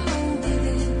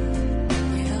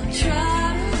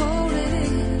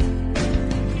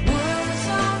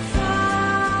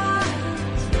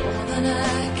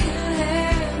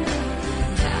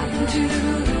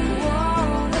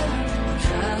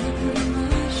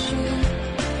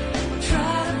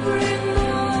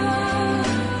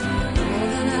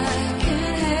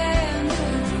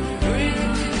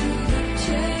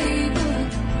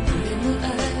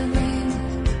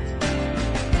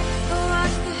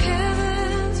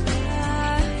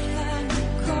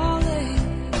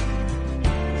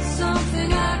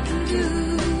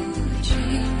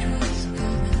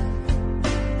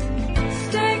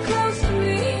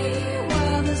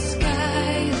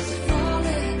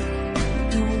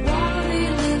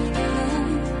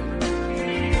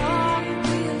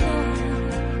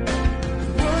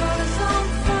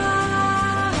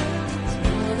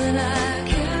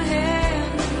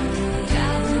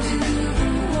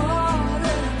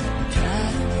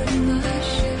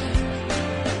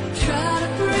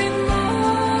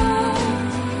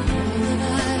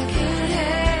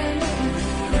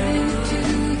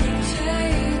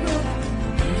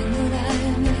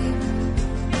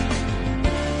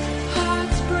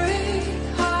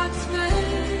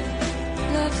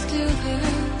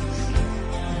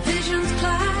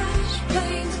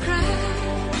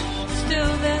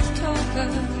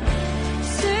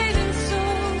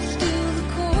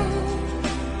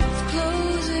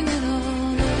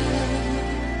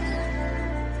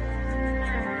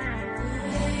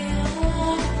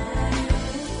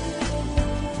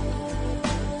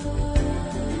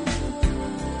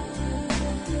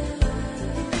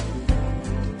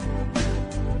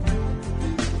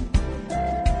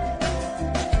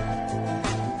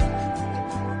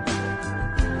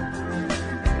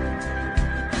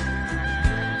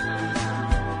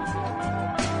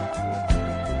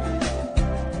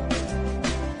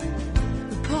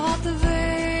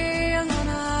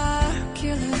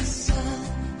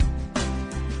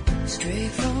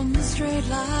straight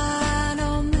line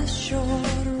on this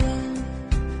short run.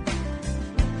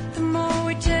 The more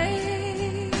we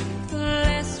take, the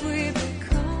less we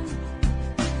become.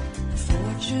 The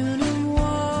fortune of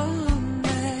one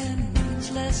man means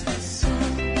less for some.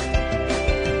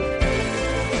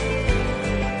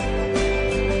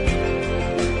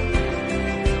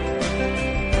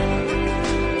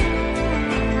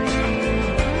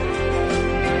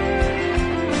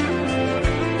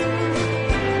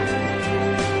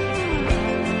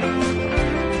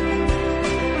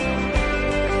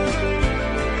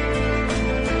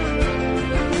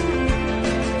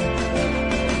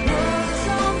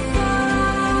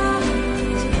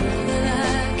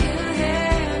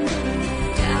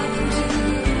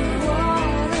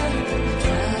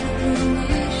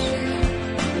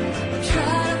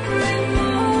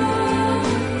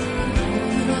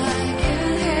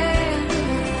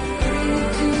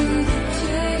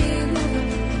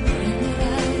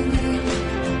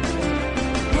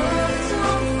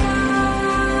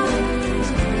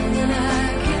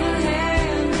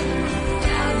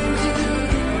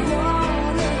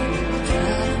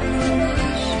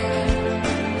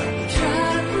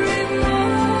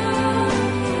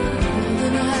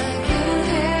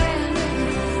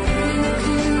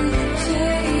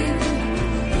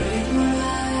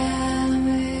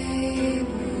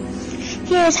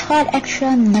 Here's Hot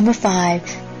Extra number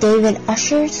 5, David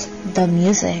Usher's The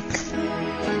Music.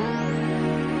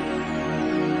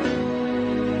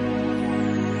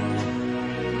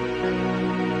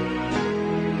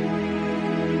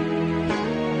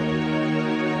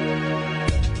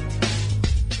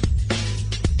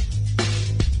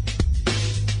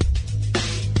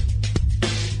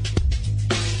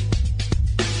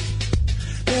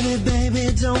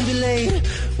 Baby, don't be late.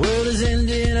 World is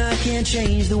ending, I can't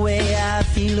change the way I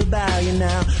feel about you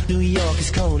now. New York is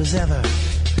cold as ever.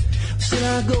 Still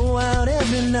I go out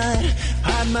every night,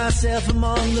 hide myself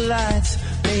among the lights,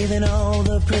 bathing all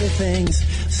the pretty things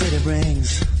city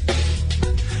brings.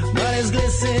 Bodies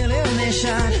glisten and they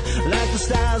shine, like the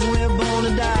stars we're born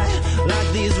to die.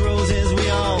 Like these roses we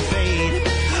all fade.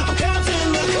 I'm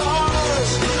counting the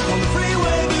cars on the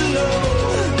freeway below,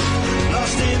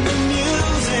 lost in the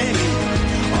music,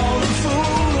 all the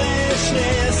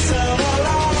foolishness of our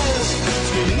lives,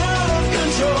 spinning out of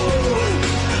control,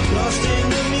 lost in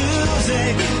the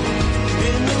music,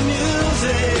 in the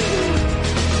music.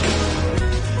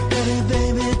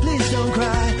 Baby, please don't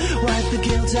cry, wipe the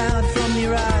guilt out from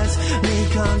your eyes, lay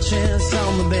conscience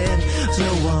on the bed, there's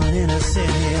no one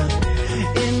innocent here.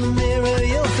 In the mirror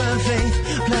you'll find faith,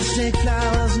 plastic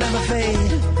flowers never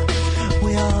fade,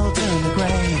 we all turn to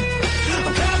gray.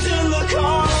 I'm counting the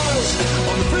cars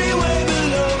on the freeway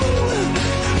below,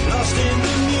 lost in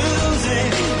the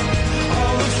music,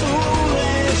 all the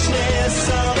foolishness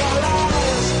of our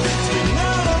lives, spinning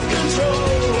out of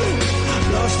control,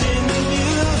 lost in the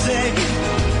music,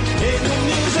 in the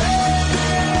music.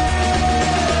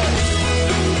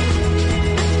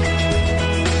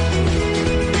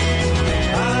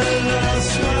 I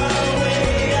lost my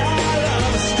way, I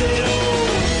lost it all.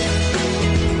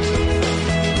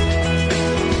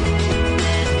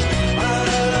 I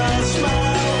lost my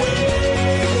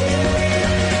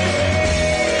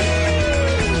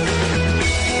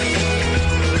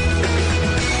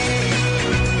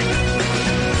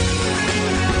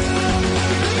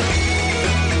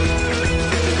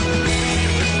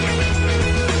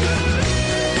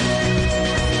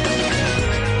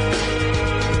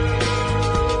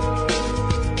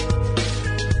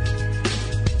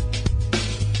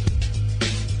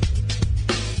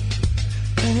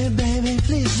Baby,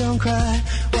 please don't cry,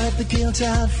 wipe the guilt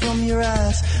out from your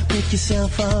eyes, pick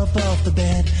yourself up off the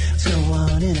bed, there's no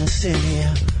one innocent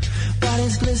here.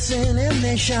 Bodies glisten and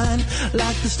they shine,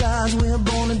 like the stars we're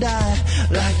born to die,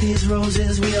 like these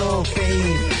roses we all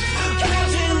fade.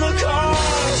 Counting the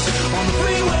cars on the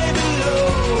freeway below,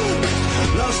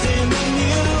 lost in the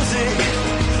music,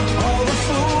 all the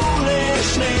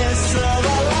foolishness of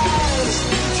our lives,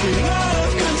 spinning out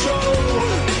of control,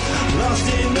 lost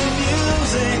in the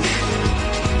music.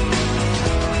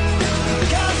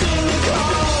 Counting the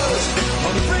cars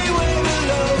on the freeway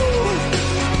below,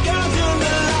 counting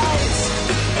the lights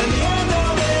and the end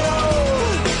of it all.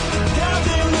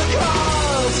 Counting the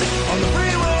cars on the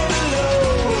freeway below,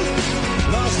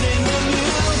 lost in the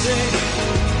music,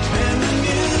 and the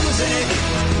music,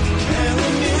 and the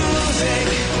music,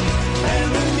 and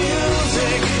the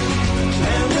music,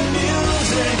 and the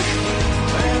music,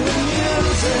 and the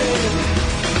music.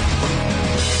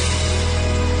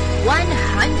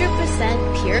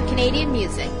 100% pure Canadian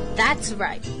music. That's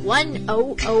right,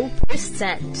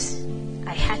 100%.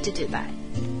 I had to do that.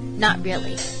 Not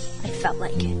really. I felt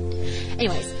like it.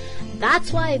 Anyways,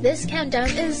 that's why this countdown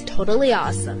is totally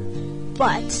awesome.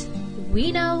 But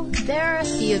we know there are a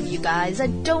few of you guys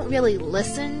that don't really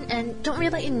listen and don't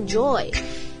really enjoy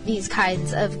these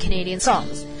kinds of Canadian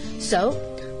songs. So,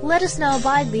 let us know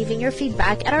by leaving your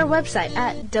feedback at our website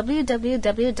at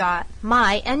www.mynti.org.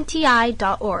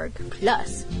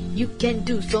 Plus, you can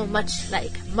do so much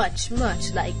like,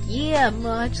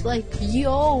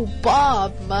 yo,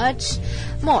 Bob, much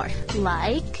more.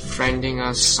 Like friending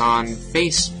us on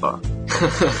Facebook.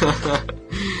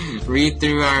 Read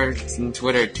through our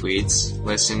Twitter tweets,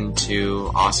 listen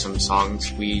to awesome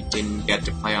songs we didn't get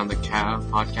to play on the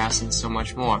podcast, and so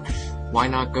much more. Why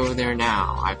not go there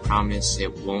now? I promise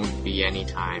it won't be any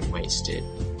time wasted.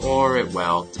 Or it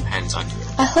will, depends on you.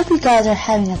 I hope you guys are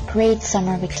having a great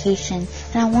summer vacation,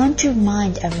 and I want to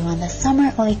remind everyone that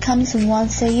summer only comes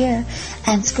once a year,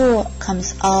 and school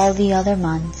comes all the other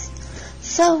months.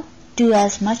 So, do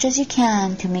as much as you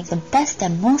can to make the best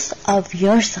and most of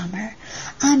your summer.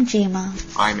 I'm Jima.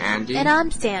 I'm Andy. And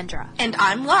I'm Sandra. And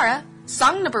I'm Laura.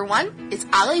 Song number 1 is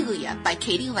Alleluia by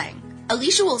Katie Lang.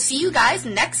 Alicia will see you guys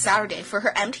next Saturday for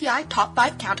her MTI Top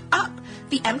 5 Count Up.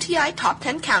 The MTI Top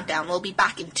 10 Countdown will be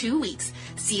back in 2 weeks.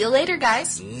 See you later,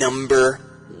 guys. Number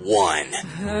 1.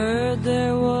 Heard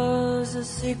there was a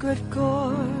secret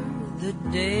chord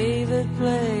that David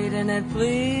played and it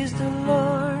pleased the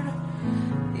Lord.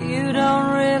 You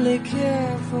don't really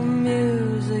care for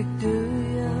music, do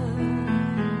ya?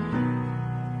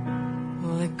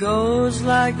 Well, it goes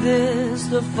like this: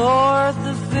 the 4th,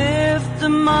 the 5th, the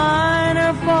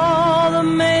minor fall, the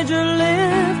major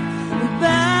lift, the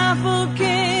baffled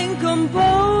king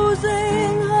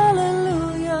composing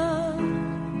hallelujah,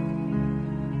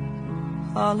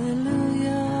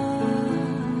 hallelujah,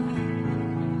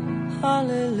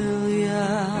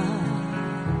 hallelujah,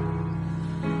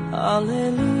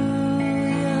 hallelujah,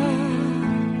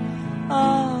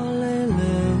 hallelujah.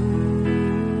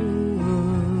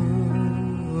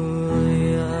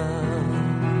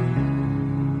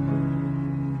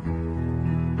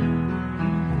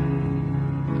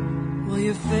 Well,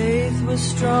 your faith was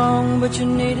strong, but you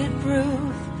needed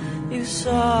proof. You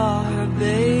saw her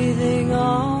bathing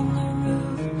on the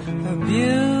roof, her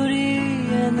beauty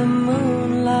and the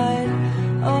moonlight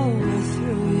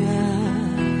overthrew ya.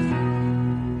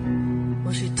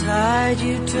 Well, she tied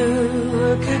you to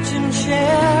her kitchen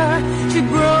chair, she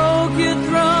broke your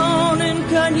throne and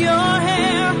cut your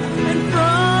hair, and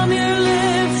from your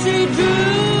lips she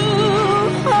drew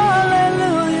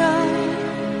hallelujah,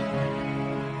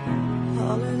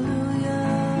 hallelujah,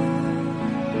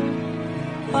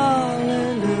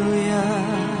 hallelujah,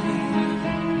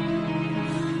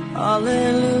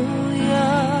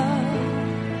 hallelujah,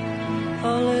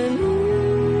 hallelujah.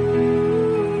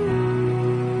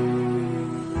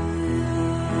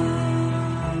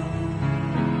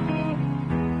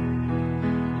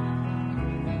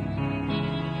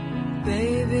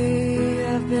 Baby,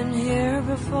 I've been here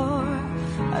before.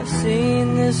 I've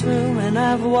seen this room and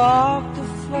I've walked the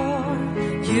floor.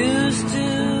 Used to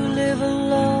live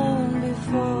alone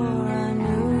before I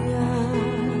knew ya.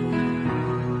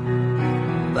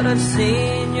 But I've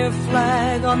seen your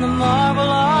flag on the Marble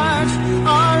Arch.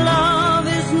 Our love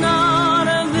is not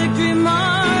a victory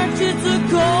march. It's a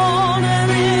cold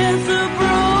and it's a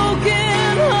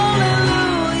broken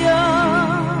hallelujah,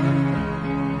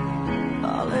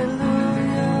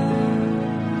 hallelujah,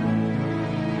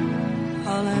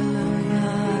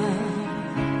 hallelujah,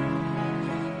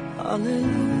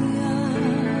 hallelujah,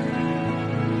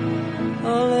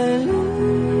 hallelujah.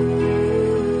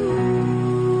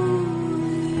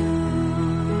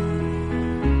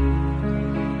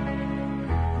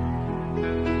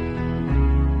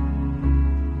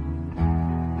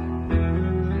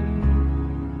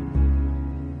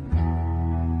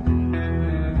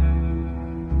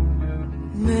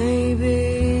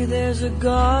 Maybe there's a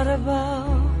God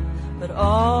above, but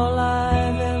all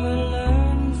I've ever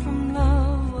learned from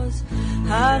love was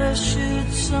how to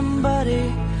shoot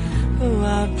somebody who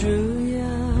outdrew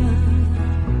ya.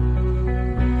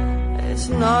 It's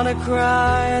not a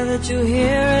cry that you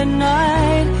hear at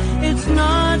night. It's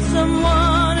not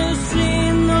someone who's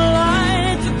seen the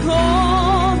light. It's a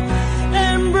cold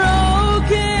and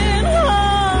broken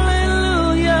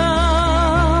hallelujah,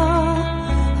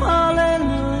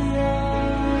 hallelujah,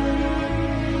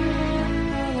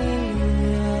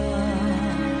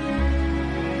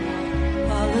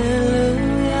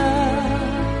 hallelujah,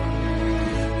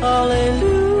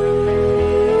 hallelujah.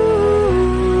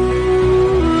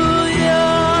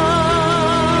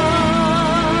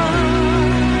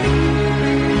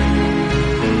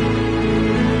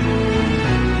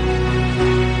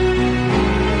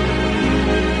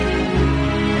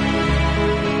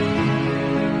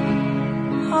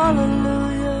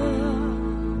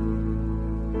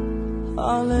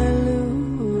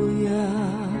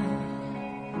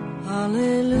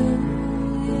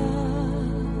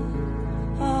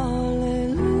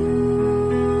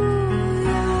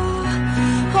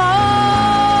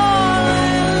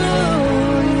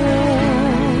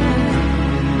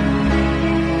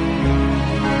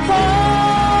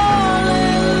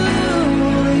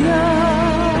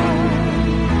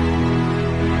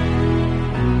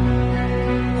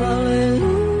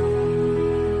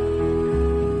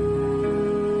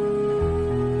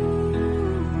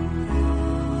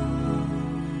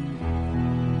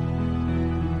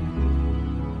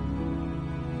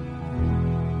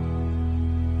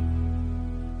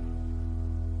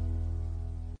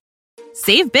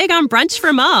 Save big on brunch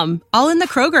for mom, all in the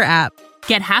Kroger app.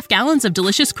 Get half gallons of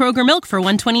delicious Kroger milk for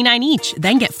 $1.29 each.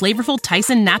 Then get flavorful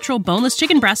Tyson natural boneless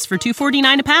chicken breasts for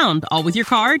 $2.49 a pound, all with your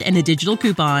card and a digital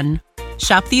coupon.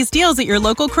 Shop these deals at your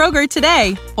local Kroger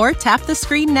today, or tap the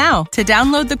screen now to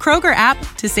download the Kroger app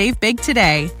to save big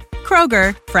today.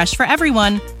 Kroger, fresh for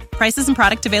everyone. Prices and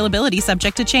product availability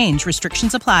subject to change.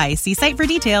 Restrictions apply. See site for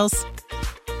details.